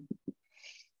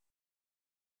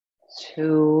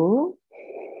 2,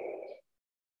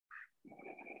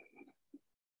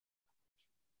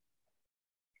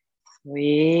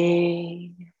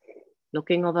 3.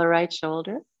 Looking over right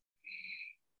shoulder.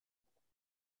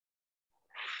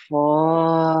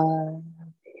 4,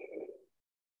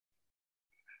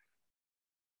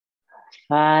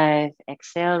 5.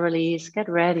 Exhale, release. Get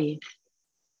ready.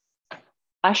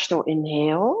 Ashto,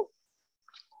 inhale.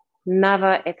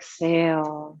 Nava,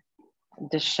 exhale.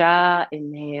 Dasha,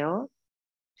 inhale.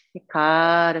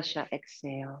 Ekadasha,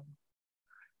 exhale.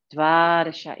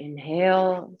 Dvadasha,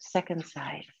 inhale. Second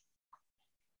side.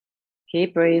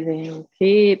 Keep breathing.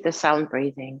 Keep the sound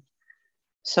breathing.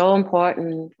 So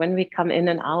important when we come in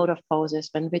and out of poses,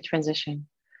 when we transition.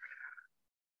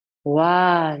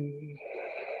 1.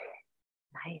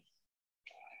 Nice.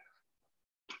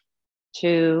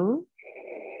 2.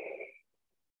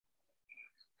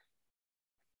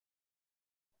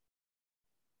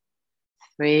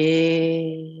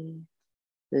 3.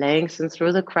 Lengthen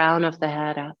through the crown of the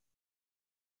head up.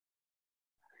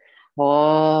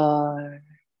 4.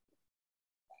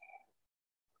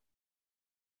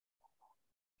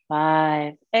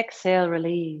 5. Exhale,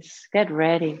 release. Get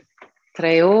ready.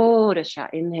 Trayodasha,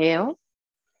 inhale.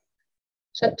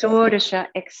 Chaturdasha,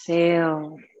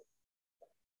 exhale.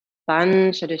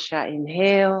 Panchadasha,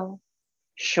 inhale.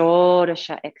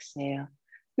 Shodasha, exhale.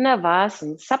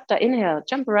 Navasana, Sapta, inhale.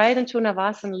 Jump right into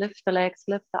Navasana. Lift the legs,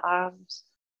 lift the arms.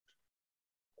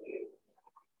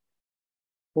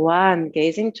 1,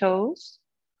 gazing toes.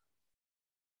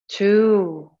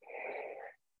 2,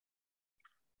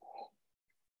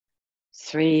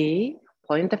 3,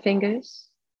 point the fingers.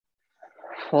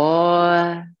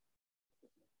 4,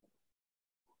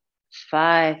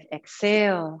 5,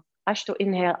 exhale. Ashto,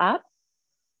 inhale up.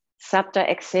 Sapta,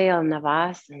 exhale,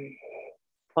 Navasana.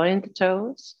 Point the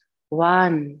toes.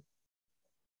 1,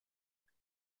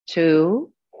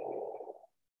 2,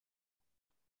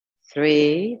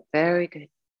 3, very good.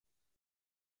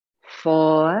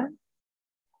 4,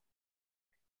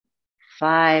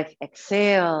 5,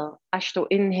 exhale. Ashto,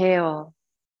 inhale.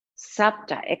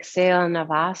 Sapta, exhale,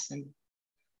 Navasana.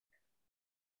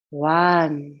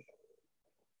 1,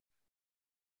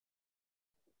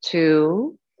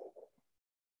 2,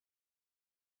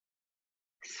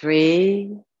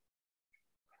 3,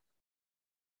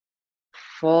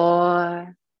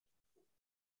 4,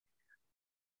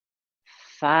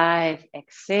 5,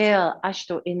 exhale.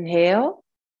 Ashto, inhale.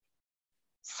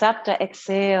 Sapta,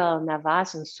 exhale,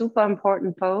 Navasana. Super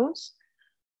important pose.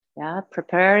 Yeah,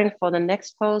 preparing for the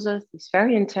next poses. These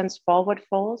very intense forward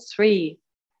folds. 3,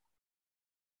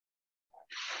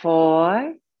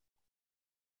 4,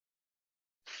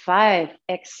 5,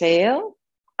 exhale.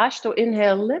 Ashto,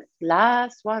 inhale, lift.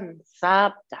 Last one,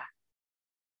 Sapta.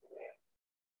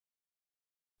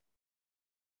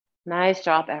 Nice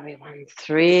job, everyone.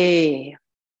 3,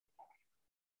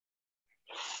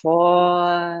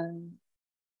 4,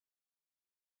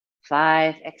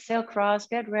 5, exhale, cross,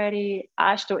 get ready.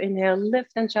 Ashto, inhale,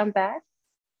 lift and jump back.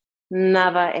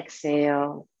 Nava,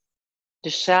 exhale.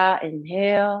 Dasha,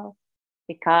 inhale.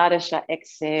 Ekadasha,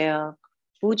 exhale.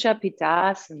 Uja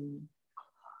Pitasana.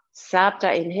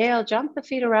 Sapta, inhale, jump the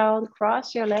feet around,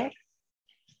 cross your legs.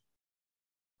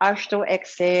 Ashto,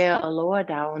 exhale, lower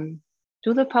down.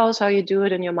 Do the pose how you do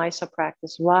it in your Mysore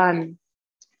practice. 1,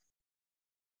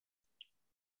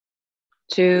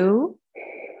 2,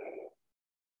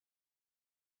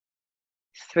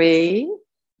 3,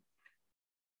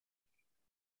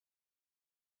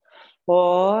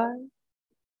 4,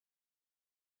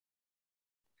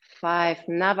 5.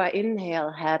 Nava,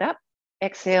 inhale, head up.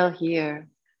 Exhale here.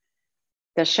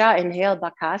 Dasha, inhale,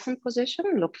 Bakasana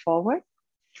position. Look forward.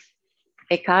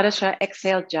 Ekadasha,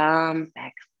 exhale, jump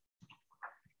back.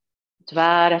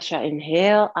 Dvadasha,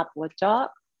 inhale, upward dog.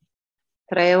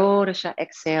 Trayodasha,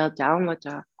 exhale, downward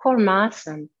dog.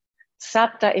 Kurmasana.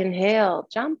 Sapta, inhale,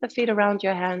 jump the feet around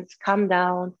your hands, come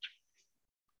down.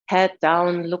 Head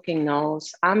down, looking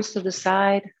nose, arms to the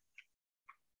side.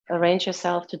 Arrange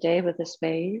yourself today with the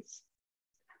space.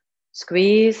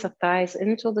 Squeeze the thighs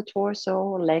into the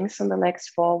torso, lengthen the legs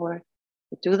forward.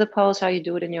 Do the pose how you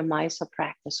do it in your Mysore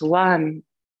practice. 1.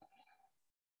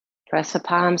 Press the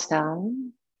palms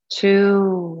down.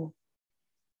 2.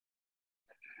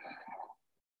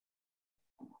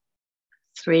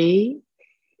 3.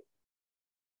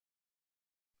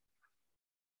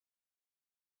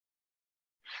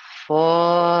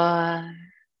 4.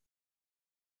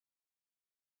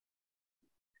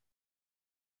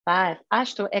 5.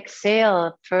 Ashto,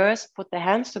 exhale. First, put the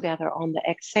hands together on the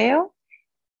exhale,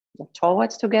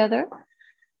 towards together.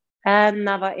 And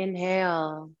Nava,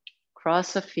 inhale.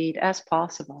 Cross the feet as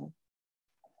possible.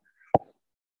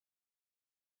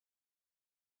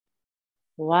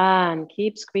 1.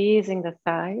 Keep squeezing the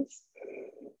thighs.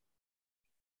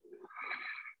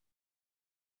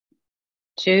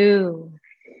 2.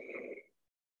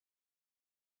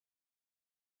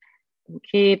 And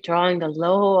keep drawing the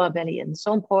lower belly in.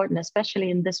 So important, especially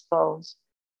in this pose.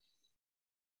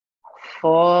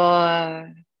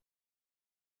 4.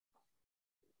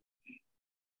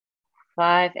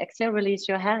 5. Exhale, release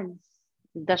your hands.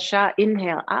 Dasha,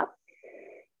 inhale up.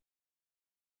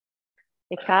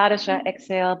 Ekadasha,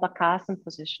 exhale, Bakasana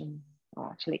position.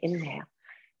 Or actually, inhale.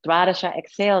 Dvadasha,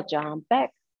 exhale, jump back.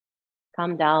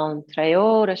 Come down.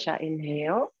 Trayodasha,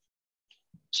 inhale.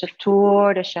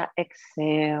 Chaturdasha,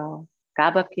 exhale.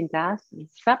 Gabapindasana.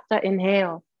 Sapta,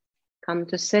 inhale. Come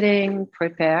to sitting.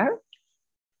 Prepare.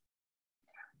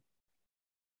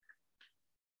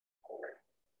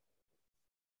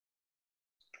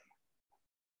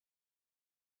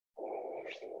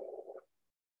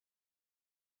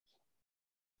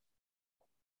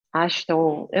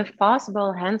 Ashto, if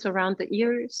possible, hands around the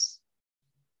ears.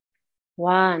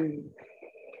 1.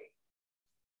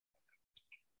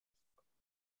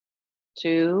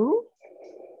 2.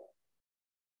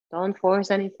 Don't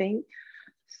force anything.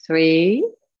 3.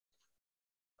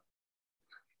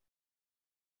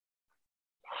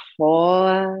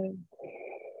 4.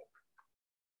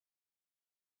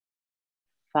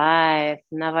 5.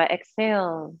 Nava,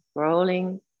 exhale,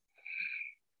 rolling.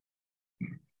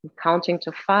 Counting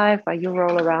to 5 while you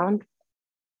roll around.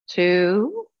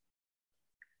 2.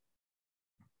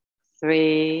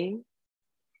 3.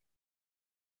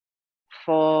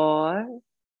 4.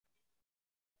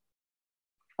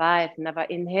 5. Nava,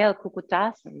 inhale,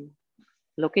 Kukutasana.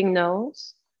 Looking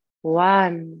nose.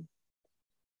 1.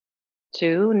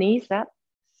 2. Knees up.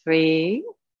 3.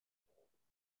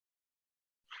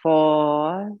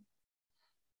 4.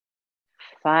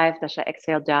 5. Dasha,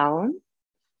 exhale, down.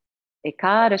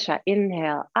 Ekadasha,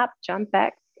 inhale, up, jump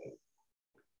back.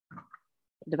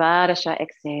 Dvadasha,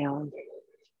 exhale.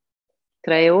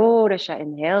 Trayodasha,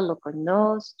 inhale, look on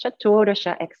nose.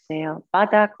 Chaturdasha, exhale.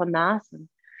 Pada Konasana.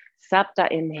 Sapta,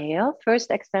 inhale.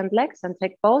 First, extend legs and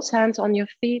take both hands on your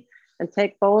feet and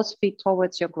take both feet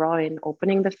towards your groin,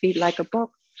 opening the feet like a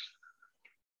book.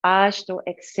 Ashto,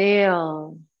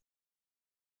 exhale.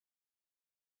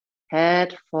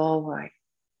 Head forward.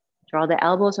 Draw the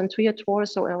elbows into your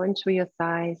torso or into your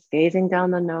thighs, gazing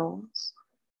down the nose.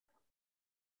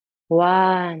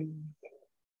 1.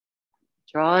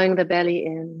 Drawing the belly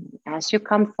in. As you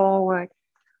come forward,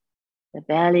 the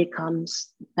belly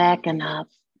comes back and up.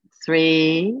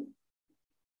 3.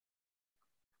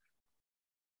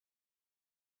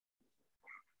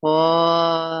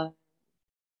 4.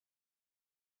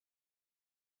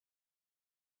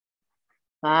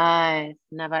 5.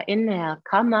 Never inhale,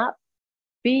 come up.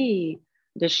 B.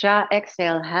 Dasha,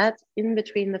 exhale, head in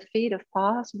between the feet if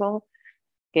possible.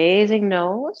 Gazing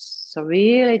nose, so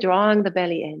really drawing the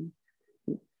belly in.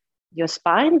 Your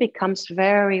spine becomes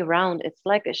very round. It's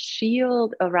like a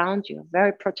shield around you,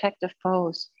 very protective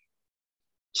pose.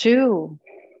 2.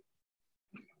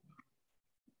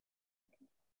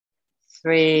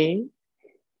 3.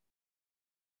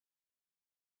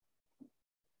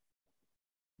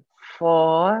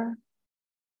 4.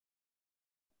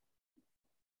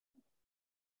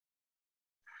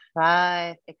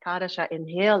 5. Ekadasha,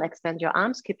 inhale, extend your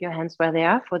arms, keep your hands where they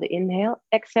are for the inhale.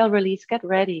 Exhale, release, get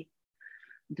ready.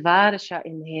 Dvadasha,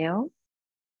 inhale.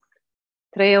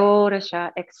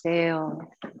 Trayodasha, exhale.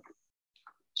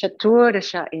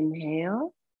 Chaturdasha,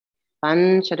 inhale.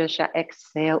 Panchadasha,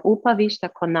 exhale. Upavishta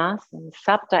Konasana.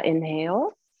 Sapta,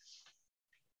 inhale.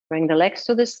 Bring the legs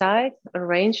to the side.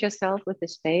 Arrange yourself with the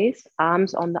space.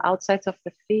 Arms on the outsides of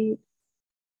the feet.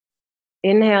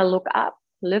 Inhale, look up.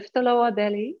 Lift the lower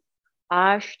belly.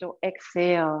 Ashto,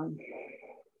 exhale.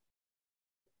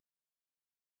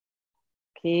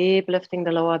 Keep lifting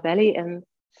the lower belly and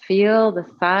feel the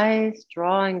thighs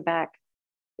drawing back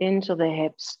into the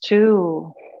hips.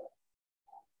 2,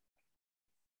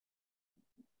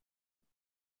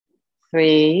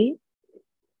 3,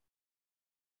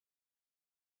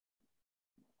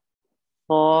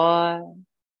 4,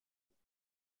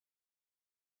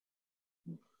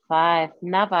 5.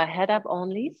 Nava, head up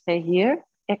only. Stay here.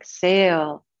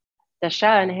 Exhale.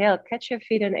 Dasha, inhale. Catch your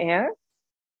feet in air.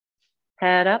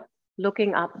 Head up,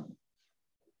 looking up.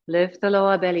 Lift the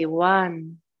lower belly.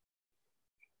 1.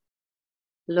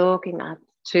 Looking up.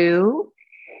 2.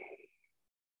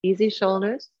 Easy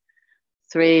shoulders.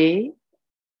 3,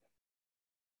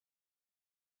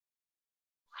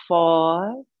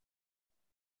 4,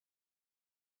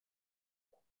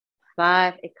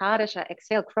 5. Ekadasha,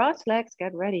 exhale. Cross legs,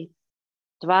 get ready.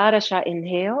 Dvadasha,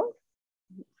 inhale.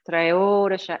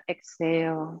 Trayodasha,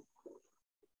 exhale.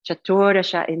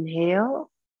 Chaturdasha, inhale.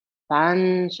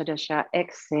 Panchadasha,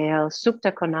 exhale.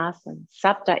 Supta Konasana.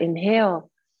 Sapta, inhale.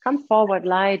 Come forward,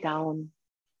 lie down.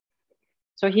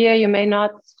 So here you may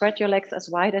not spread your legs as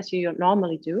wide as you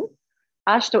normally do.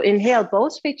 Ashto, inhale,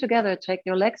 both feet together. Take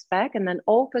your legs back and then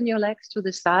open your legs to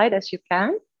the side as you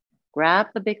can. Grab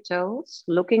the big toes,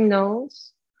 looking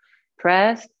nose.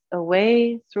 Press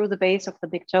away through the base of the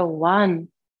big toe. 1.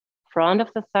 Front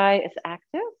of the thigh is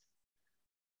active.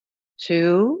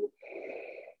 2,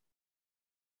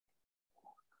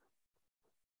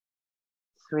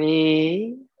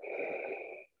 3,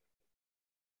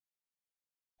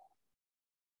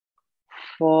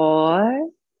 4,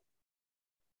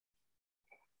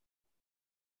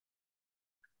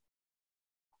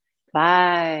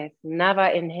 5. Never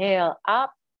inhale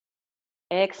up.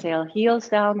 Exhale, heels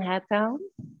down, head down.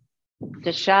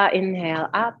 Dasha, inhale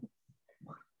up.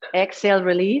 Exhale,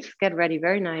 release. Get ready.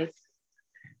 Very nice.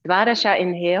 Dvadasha,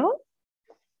 inhale.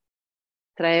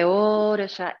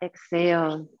 Trayodasha,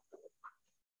 exhale.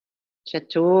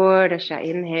 Chaturdasha,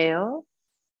 inhale.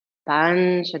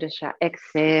 Panchadasha,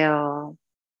 exhale.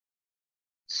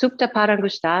 Supta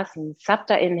Parangustasana.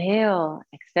 Sapta, inhale.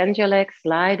 Extend your legs,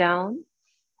 lie down.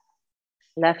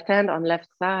 Left hand on left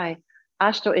thigh.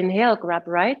 Ashto, inhale, grab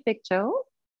right big toe.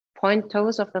 Point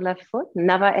toes of the left foot.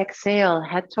 Never exhale,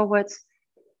 head towards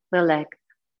the leg.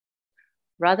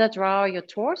 Rather draw your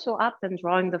torso up than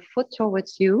drawing the foot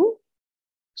towards you.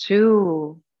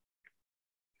 2,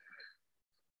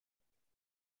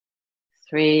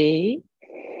 3,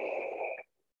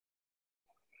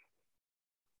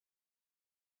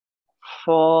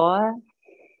 4,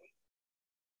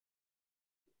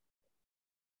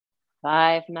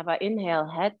 5. Never inhale,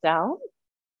 head down.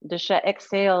 Dasha,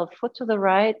 exhale, foot to the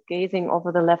right, gazing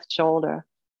over the left shoulder.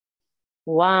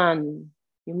 1.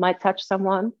 You might touch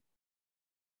someone.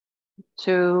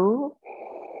 2,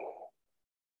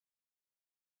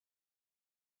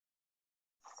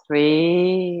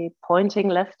 3. Pointing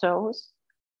left toes.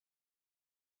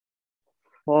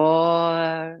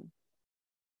 4,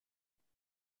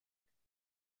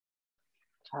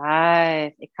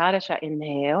 5. Ekadasha,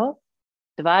 inhale.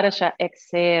 Dvadasha,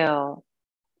 exhale.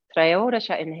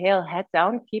 Trayodasha, inhale, head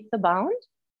down, keep the bound.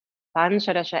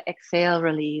 Panchadasha, exhale,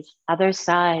 release. Other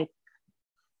side.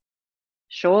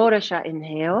 Shodasha,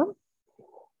 inhale.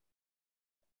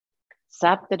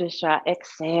 Saptadasha,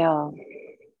 exhale.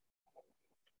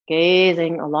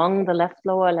 Gazing along the left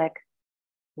lower leg.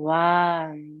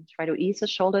 1. Try to ease the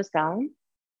shoulders down.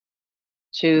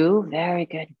 2. Very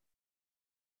good.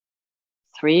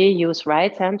 3. Use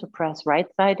right hand to press right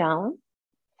thigh down.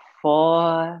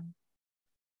 4,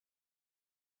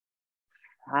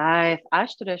 5.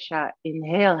 Ashtadasha,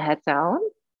 inhale, head down.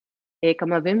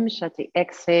 Ekamavimshati,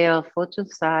 exhale, foot to the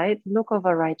side. Look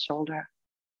over right shoulder.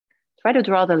 Try to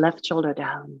draw the left shoulder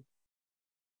down.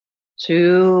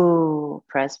 2.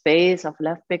 Press base of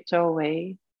left big toe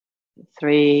away.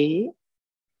 3,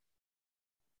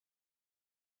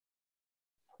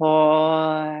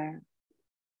 4,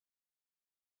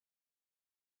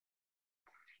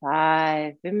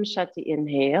 5. Vimshati,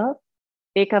 inhale.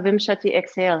 Eka Vimshati,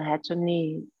 exhale, head to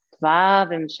knee. Dva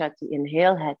Vimshati,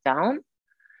 inhale, head down.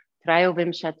 Trayo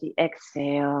Vimshati,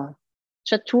 exhale.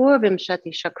 Chatur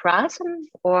Vimshati, Chakrasana,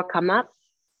 or come up,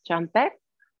 jump back.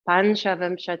 Pancha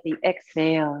Vimshati,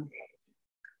 exhale.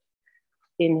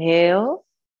 Inhale.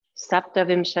 Sapta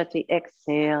Vimshati,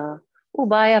 exhale.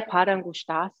 Ubaya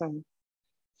Padangusthasana.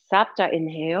 Sapta,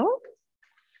 inhale.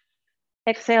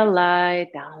 Exhale, lie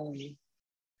down.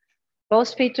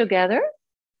 Both feet together.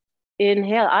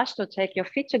 Inhale, Ashto, take your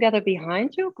feet together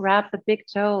behind you. Grab the big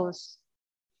toes.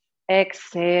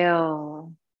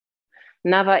 Exhale.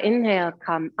 Nava, inhale,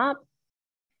 come up.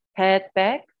 Head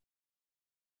back.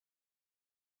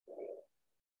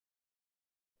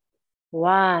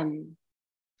 1.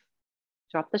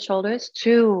 Drop the shoulders.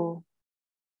 2.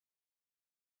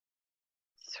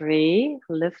 3.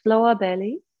 Lift lower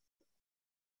belly.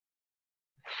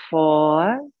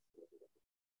 4.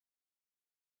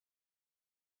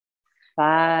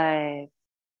 5.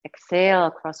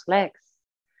 Exhale, cross legs.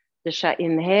 Disha,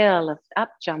 inhale, lift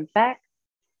up, jump back.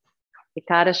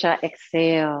 Ekadasha,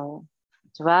 exhale.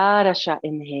 Dvadasha,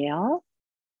 inhale.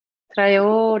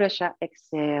 Trayodasha,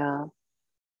 exhale.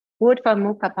 Urdhva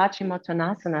Mukha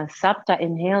Paschimottanasana. Sapta,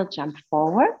 inhale, jump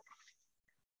forward.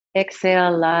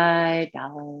 Exhale, lie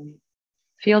down.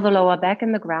 Feel the lower back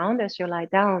in the ground as you lie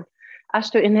down.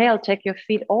 Ashto, inhale, take your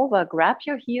feet over. Grab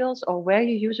your heels or where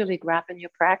you usually grab in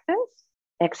your practice.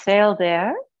 Exhale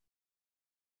there.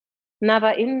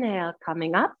 Nava, inhale,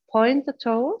 coming up. Point the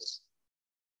toes.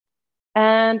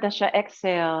 And Dasha,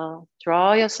 exhale.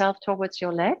 Draw yourself towards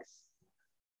your legs.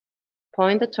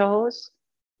 Point the toes.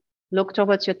 Look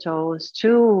towards your toes.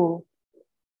 2.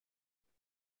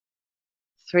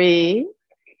 3.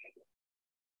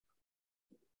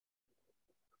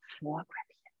 4.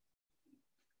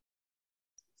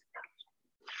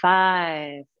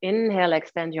 5. Inhale,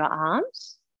 extend your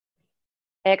arms.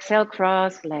 Exhale,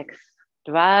 cross legs.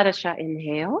 Dvadasha,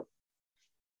 inhale.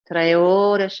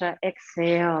 Trayodasha,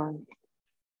 exhale.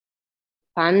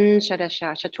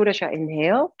 Panchadasha, Chaturasha,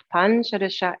 inhale.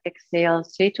 Panchadasha, exhale.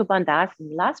 Setu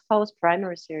Bandhasana, last pose,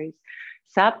 primary series.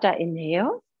 Sapta,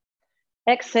 inhale.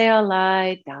 Exhale,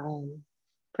 lie down.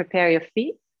 Prepare your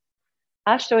feet.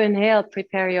 Ashto, inhale,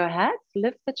 prepare your head.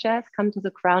 Lift the chest, come to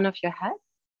the crown of your head.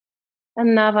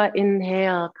 And Nava,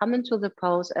 inhale, come into the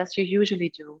pose as you usually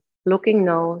do. Looking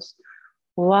nose.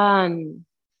 1.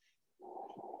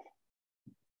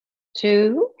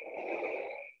 2.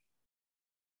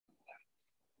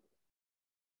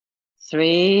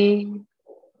 3.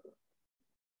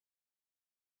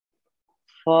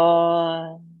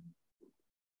 4.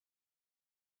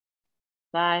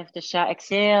 5. Dasha,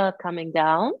 exhale, coming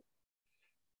down.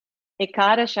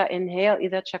 Ekadasha, inhale,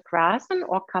 either chakrasana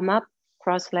or come up,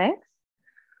 cross legs.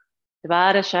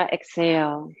 Dvadasha,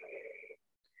 exhale.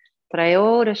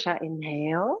 Trayodasha,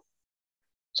 inhale.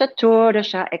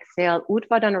 Chaturdasha, exhale.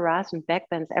 Urdhva Dhanurasana, back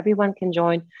bends. Everyone can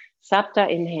join. Sapta,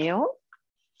 inhale.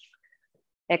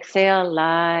 Exhale,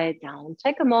 lie down.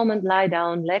 Take a moment, lie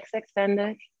down. Legs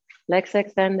extended. Legs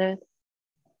extended.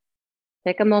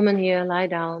 Take a moment here, lie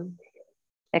down.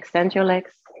 Extend your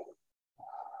legs.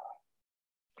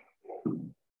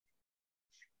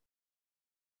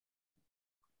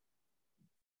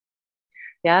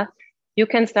 Yeah, you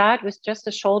can start with just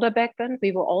a shoulder back bend.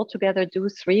 We will all together do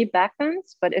 3 back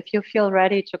bends, but if you feel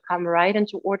ready to come right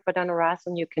into Urdhva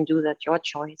Dhanurasana, you can do that, your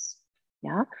choice.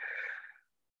 Yeah.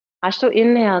 Ashto,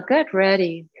 inhale, get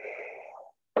ready.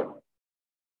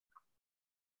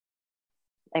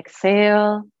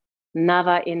 Exhale,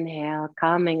 Nava, inhale,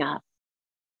 coming up.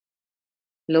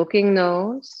 Looking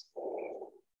nose.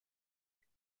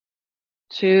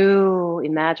 2,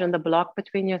 imagine the block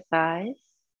between your thighs.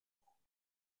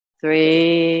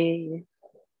 3,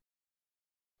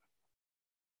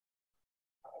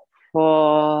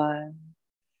 4,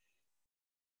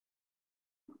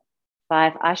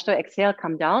 5. Ashto, exhale,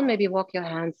 come down. Maybe walk your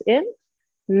hands in.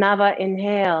 Nava,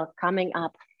 inhale, coming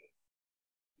up.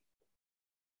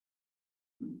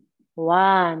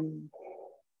 1,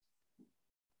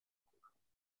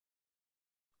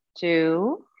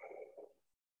 2,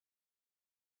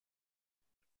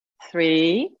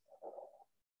 3,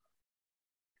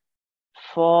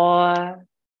 4,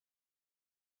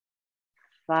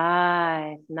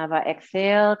 5. Nava,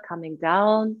 exhale, coming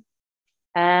down.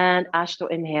 And Ashto,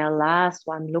 inhale, last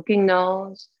one. Looking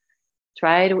nose.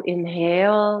 Try to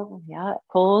inhale. Yeah,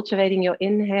 cultivating your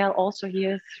inhale. Also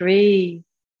here, 3.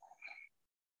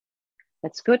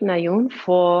 That's good, Nayun.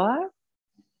 4,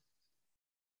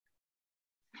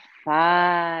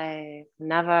 5.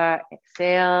 Nava,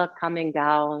 exhale, coming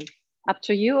down. Up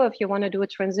to you if you want to do a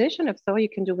transition. If so, you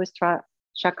can do with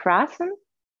chakrasana.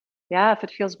 Yeah, if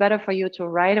it feels better for you to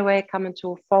right away come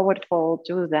into forward fold,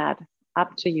 do that.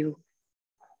 Up to you.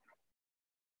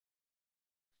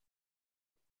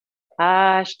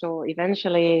 Ashto,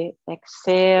 eventually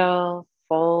exhale,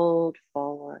 fold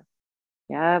forward.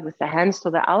 Yeah, with the hands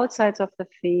to the outsides of the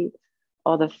feet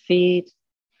or the feet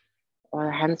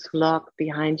or hands locked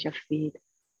behind your feet.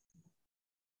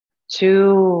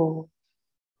 2,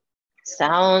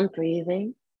 sound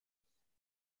breathing.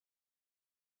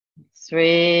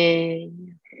 3,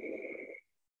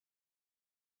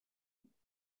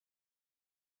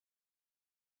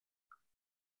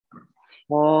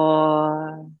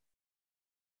 4,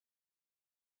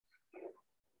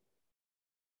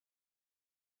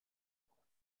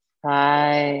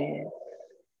 5,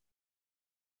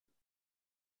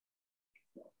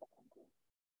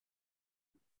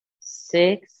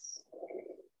 6,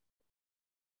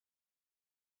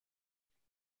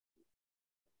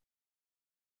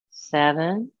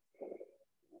 7,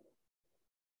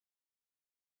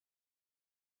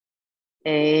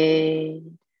 8,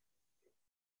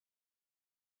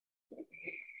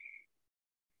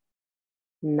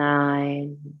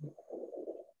 9,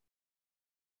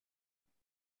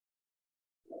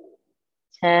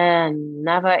 10.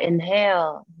 Never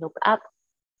inhale, look up.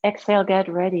 Exhale, get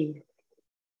ready.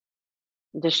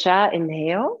 Dasha,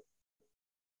 inhale.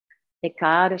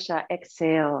 Ekadasha,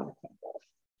 exhale.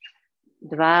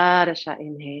 Dvadasha,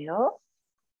 inhale.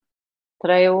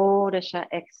 Trayodasha,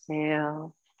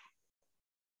 exhale.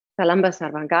 Kalamba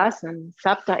Sarvangasana,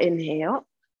 Sapta, inhale.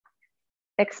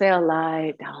 Exhale,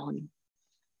 lie down.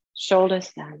 Shoulder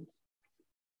stand.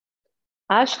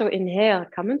 Ashto, inhale,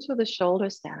 come into the shoulder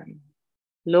stand.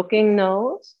 Looking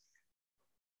nose.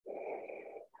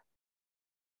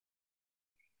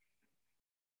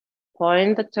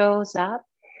 Point the toes up.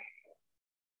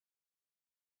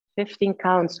 15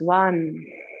 counts. 1,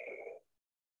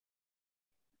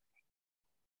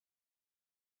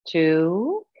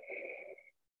 2.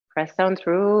 Press down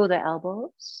through the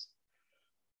elbows.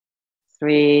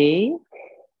 3,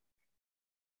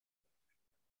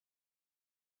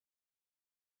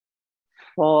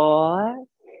 4,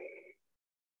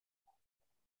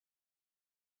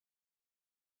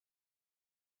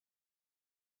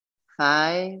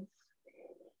 5,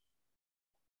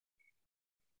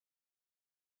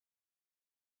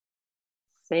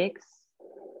 6,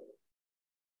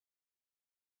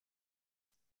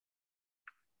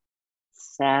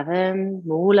 7.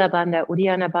 Mula Bandha,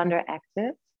 Uddiyana Bandha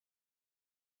active.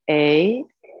 8.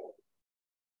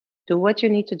 Do what you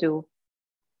need to do.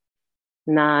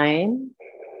 9,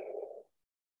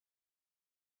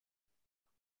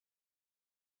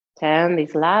 10.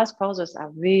 These last poses are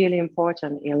really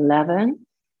important. 11.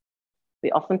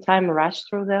 We oftentimes rush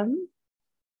through them.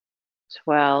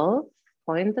 12.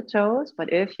 Point the toes,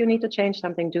 but if you need to change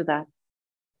something, do that.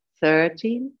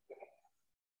 13.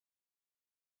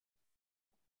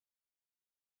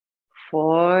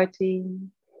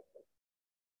 14.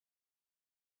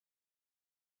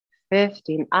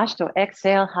 15. Ashto,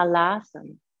 exhale,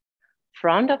 halasana.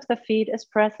 Front of the feet is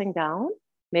pressing down.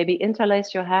 Maybe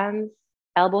interlace your hands.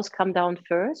 Elbows come down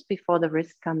first before the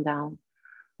wrists come down.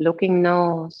 Looking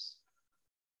nose.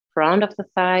 Front of the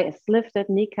thigh is lifted.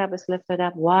 Kneecap is lifted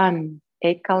up. 1.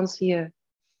 8 counts here.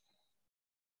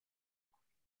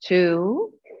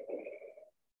 2.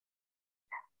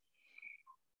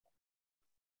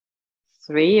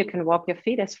 3. You can walk your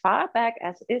feet as far back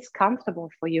as is comfortable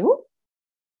for you.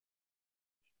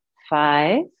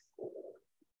 5.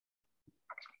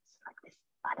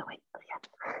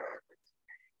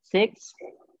 6.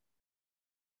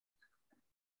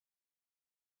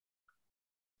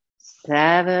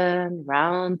 7.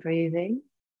 Round breathing.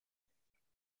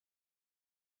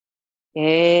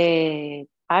 8.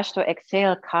 Ashto,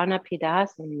 exhale,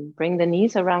 Karnapidasana. Bring the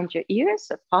knees around your ears,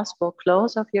 if possible,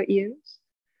 close off your ears.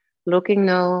 Looking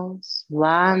nose.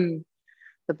 1.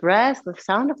 The breath, the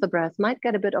sound of the breath might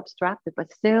get a bit obstructed,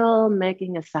 but still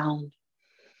making a sound.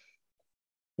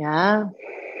 Yeah.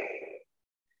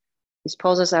 These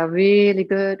poses are really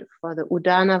good for the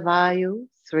Udana Vayu.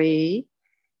 3.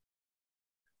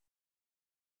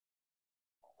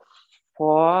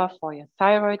 4 for your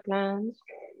thyroid glands.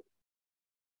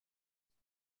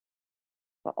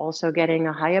 But also getting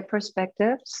a higher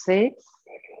perspective. 6.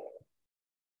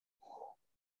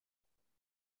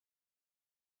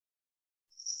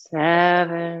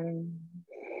 7.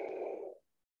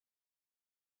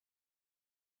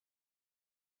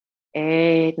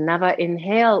 8. Never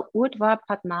inhale, Urdhva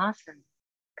Padmasana.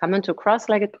 Come into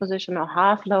cross-legged position or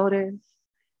half lotus.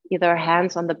 Either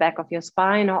hands on the back of your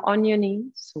spine or on your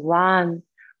knees. 1.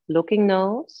 Looking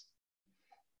nose.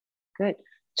 Good.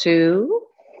 2.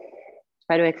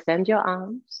 Try to extend your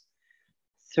arms.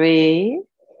 3.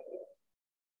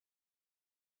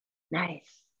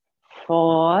 Nice.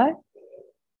 4.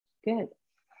 Good.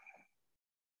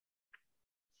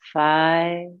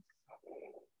 5.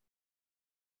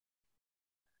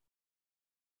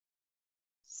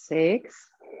 6.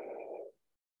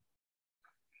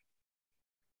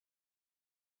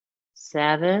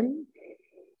 7,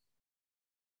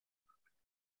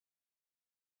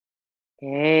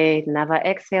 8. Never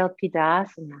exhale,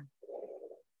 Pidasana.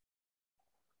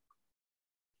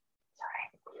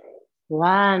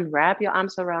 1. Wrap your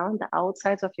arms around the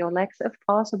outsides of your legs if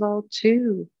possible.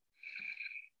 2.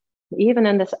 Even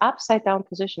in this upside down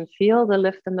position, feel the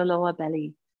lift in the lower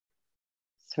belly.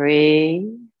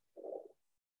 3.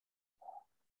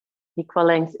 Equal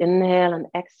length inhale and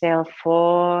exhale.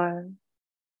 4.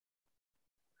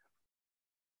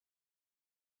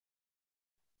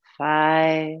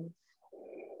 5.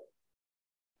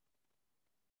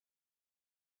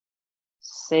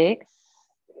 6.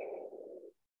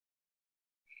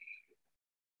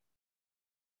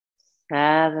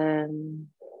 7.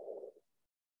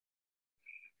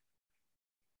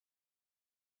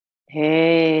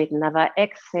 8. Never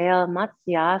exhale,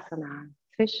 Matsyasana,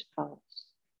 fish pose.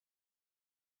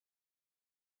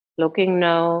 Looking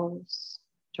nose,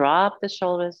 drop the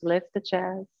shoulders, lift the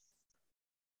chest.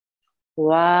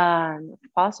 1.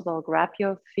 If possible, grab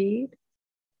your feet.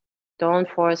 Don't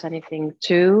force anything.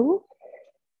 2.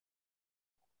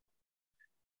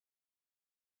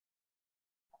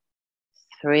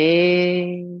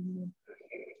 3.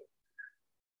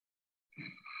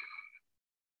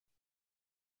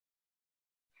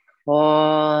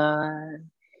 4.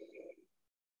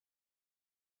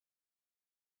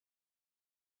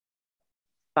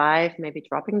 5. Maybe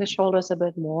dropping the shoulders a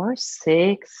bit more.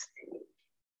 6.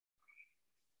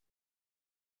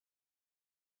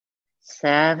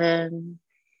 7.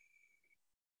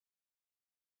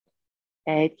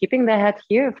 8. Keeping the head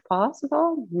here if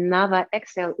possible. Never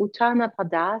exhale, Uttana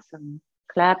Padasana.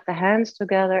 Clap the hands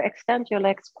together, extend your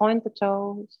legs, point the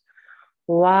toes.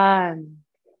 1.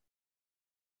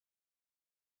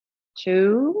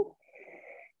 2.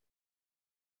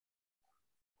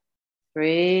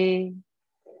 3.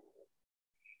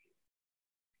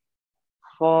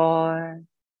 4.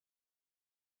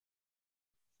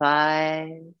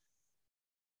 5.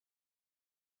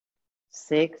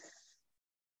 6.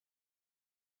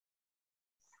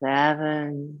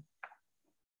 7.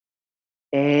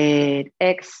 8.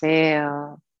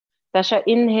 Exhale. Dasha,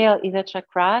 inhale, either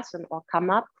chakrasana or come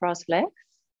up, cross legs.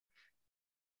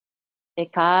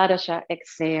 Ekadasha,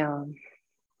 exhale.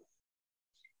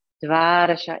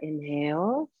 Dvadasha,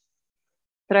 inhale.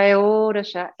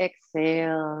 Trayodasha,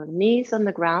 exhale. Knees on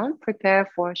the ground, prepare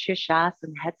for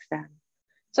Shirshasana, headstand.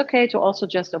 It's okay to also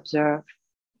just observe.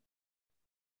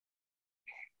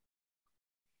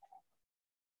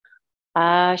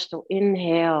 Ashto,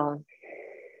 inhale.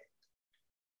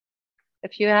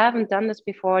 If you haven't done this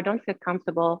before, don't feel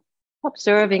comfortable.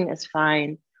 Observing is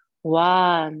fine.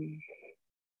 1.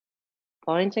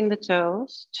 Pointing the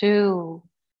toes. 2.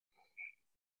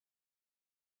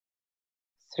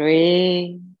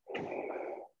 3.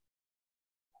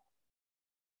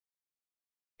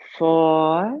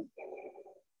 4.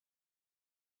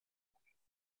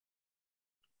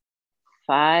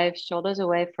 5. Shoulders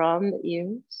away from the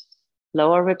ears.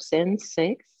 Lower ribs in.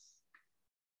 6.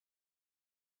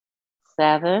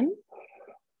 7.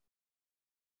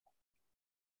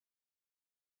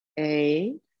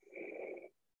 8.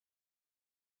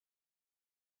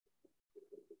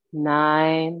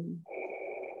 9.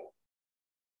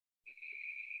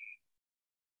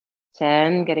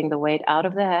 10. Getting the weight out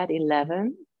of the head.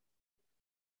 11.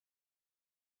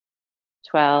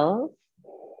 12.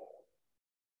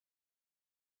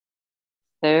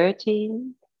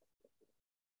 13.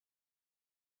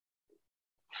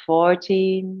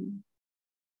 14.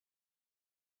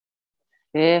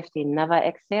 15. Never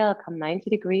exhale. Come 90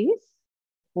 degrees.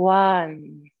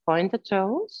 1. Point the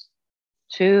toes.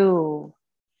 2.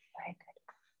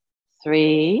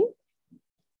 3.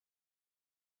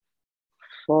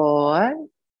 4.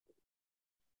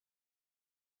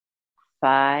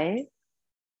 5.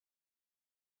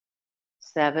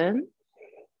 7.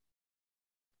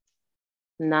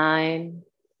 9.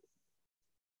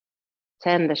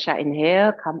 10. Dasha,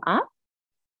 inhale, come up.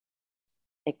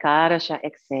 Ekadasha,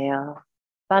 exhale.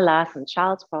 Balasana,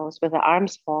 child's pose with the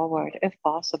arms forward if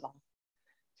possible.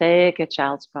 Take a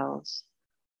child's pose.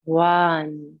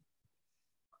 1.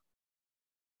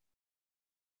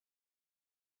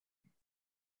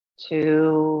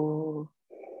 2.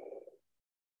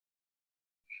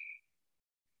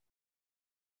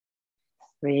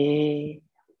 3.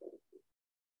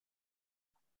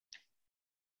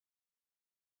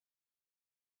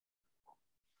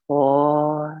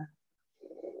 4.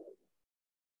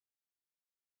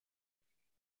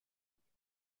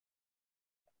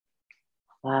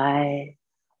 5.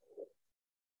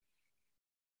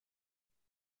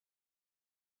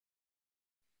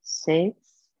 6.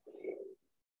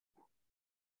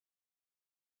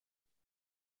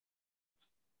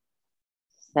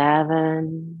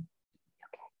 7,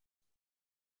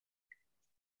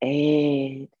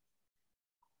 8.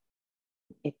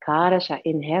 Ekadasha,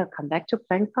 inhale, come back to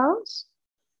plank pose.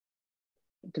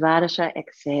 Dvadasha,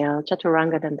 exhale,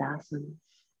 Chaturanga Dandasana.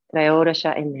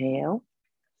 Trayodasha, inhale.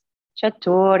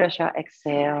 Chaturdasha,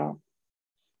 exhale.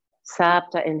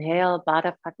 Sapta, inhale,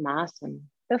 Baddha Padmasana.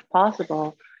 If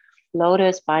possible,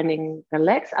 lotus binding the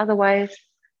legs. Otherwise,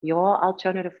 your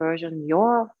alternative version,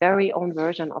 your very own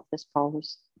version of this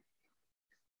pose.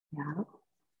 Yeah.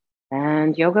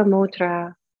 And Yoga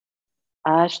Mudra,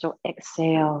 Ashto,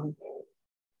 exhale.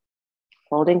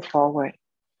 Folding forward.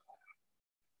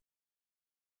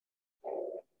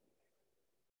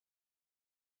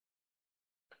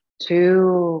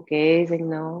 Two, gazing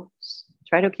nose.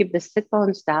 Try to keep the sit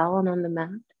bones down on the mat.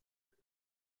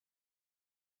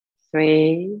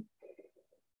 3,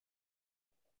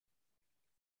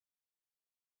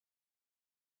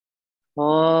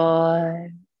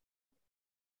 4,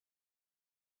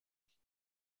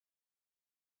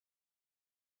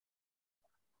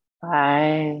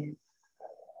 5,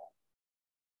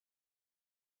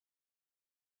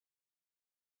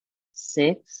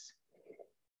 6,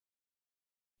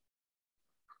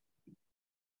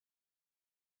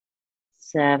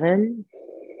 7,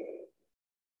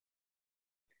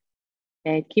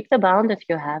 8. Keep the bound if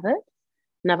you have it.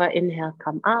 Never inhale,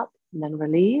 come up, and then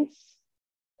release.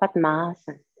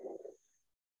 Padmasana.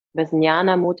 With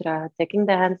Jnana Mudra, taking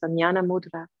the hands on Jnana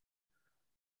Mudra.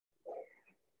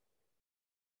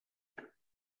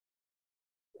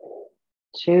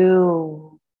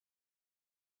 2.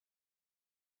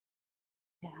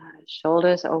 Yeah,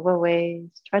 shoulders over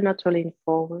waist. Try not to lean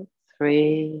forward.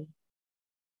 3,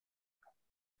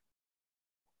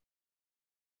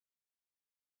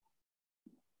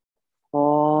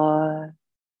 4,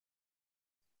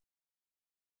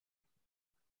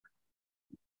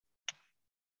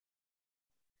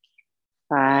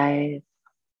 5,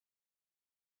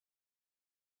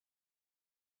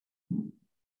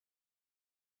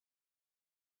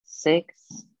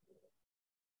 6,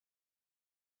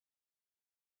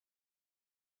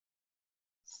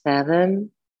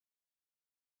 7,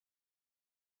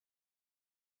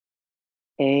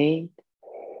 8,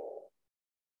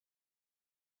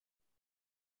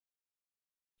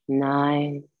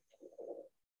 9,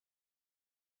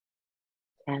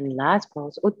 and last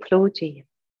pose, Utpluti.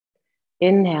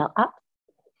 Inhale up,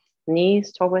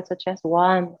 knees towards the chest.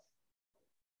 1,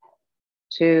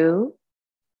 2,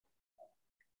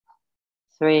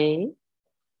 3,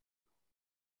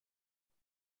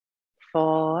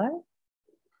 4,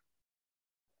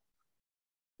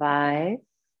 5,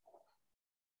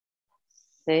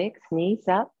 6, knees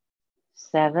up.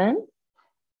 7,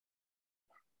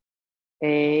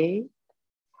 8,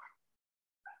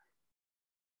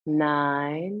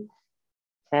 9,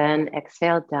 10.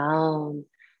 Exhale down.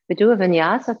 We do a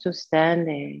vinyasa to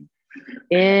standing.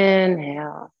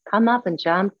 Inhale, come up and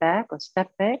jump back or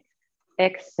step back.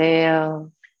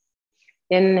 Exhale.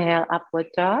 Inhale, upward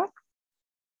dog.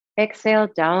 Exhale,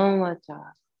 downward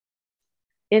dog.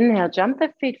 Inhale, jump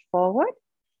the feet forward.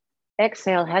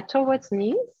 Exhale, head towards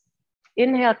knees.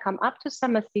 Inhale, come up to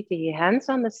Samasthiti, hands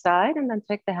on the side, and then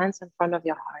take the hands in front of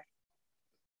your heart.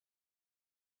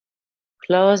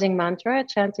 Closing mantra,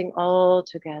 chanting all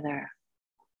together.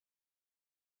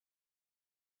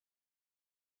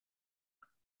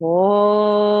 Om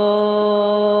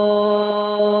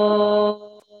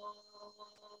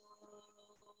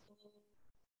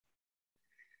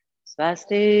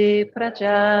Swasti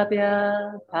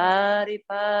Prajabhya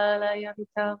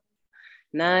Paripalayantam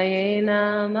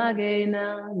Nayena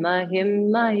Magena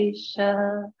Mahim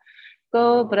Mahisha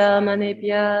Go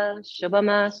Brahmanebhya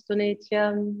Shubhamastu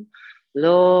Nityam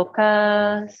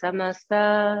Loka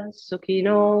Samasta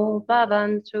Sukhino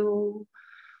Bhavantu.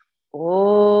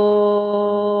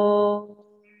 Om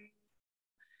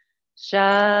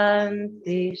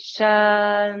Shanti,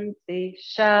 Shanti,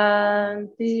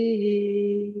 Shanti.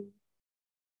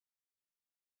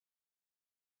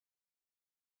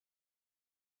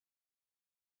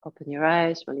 Open your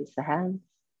eyes, release the hands.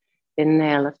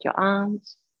 Inhale, lift your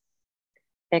arms.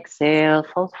 Exhale,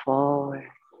 fold forward.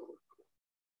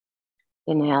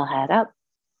 Inhale, head up.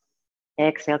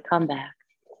 Exhale, come back.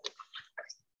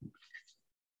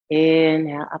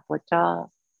 Inhale, upward dog.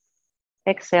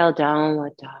 Exhale,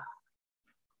 downward dog.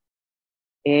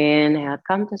 Inhale,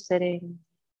 come to sitting.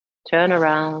 Turn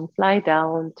around, fly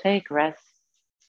down, take rest.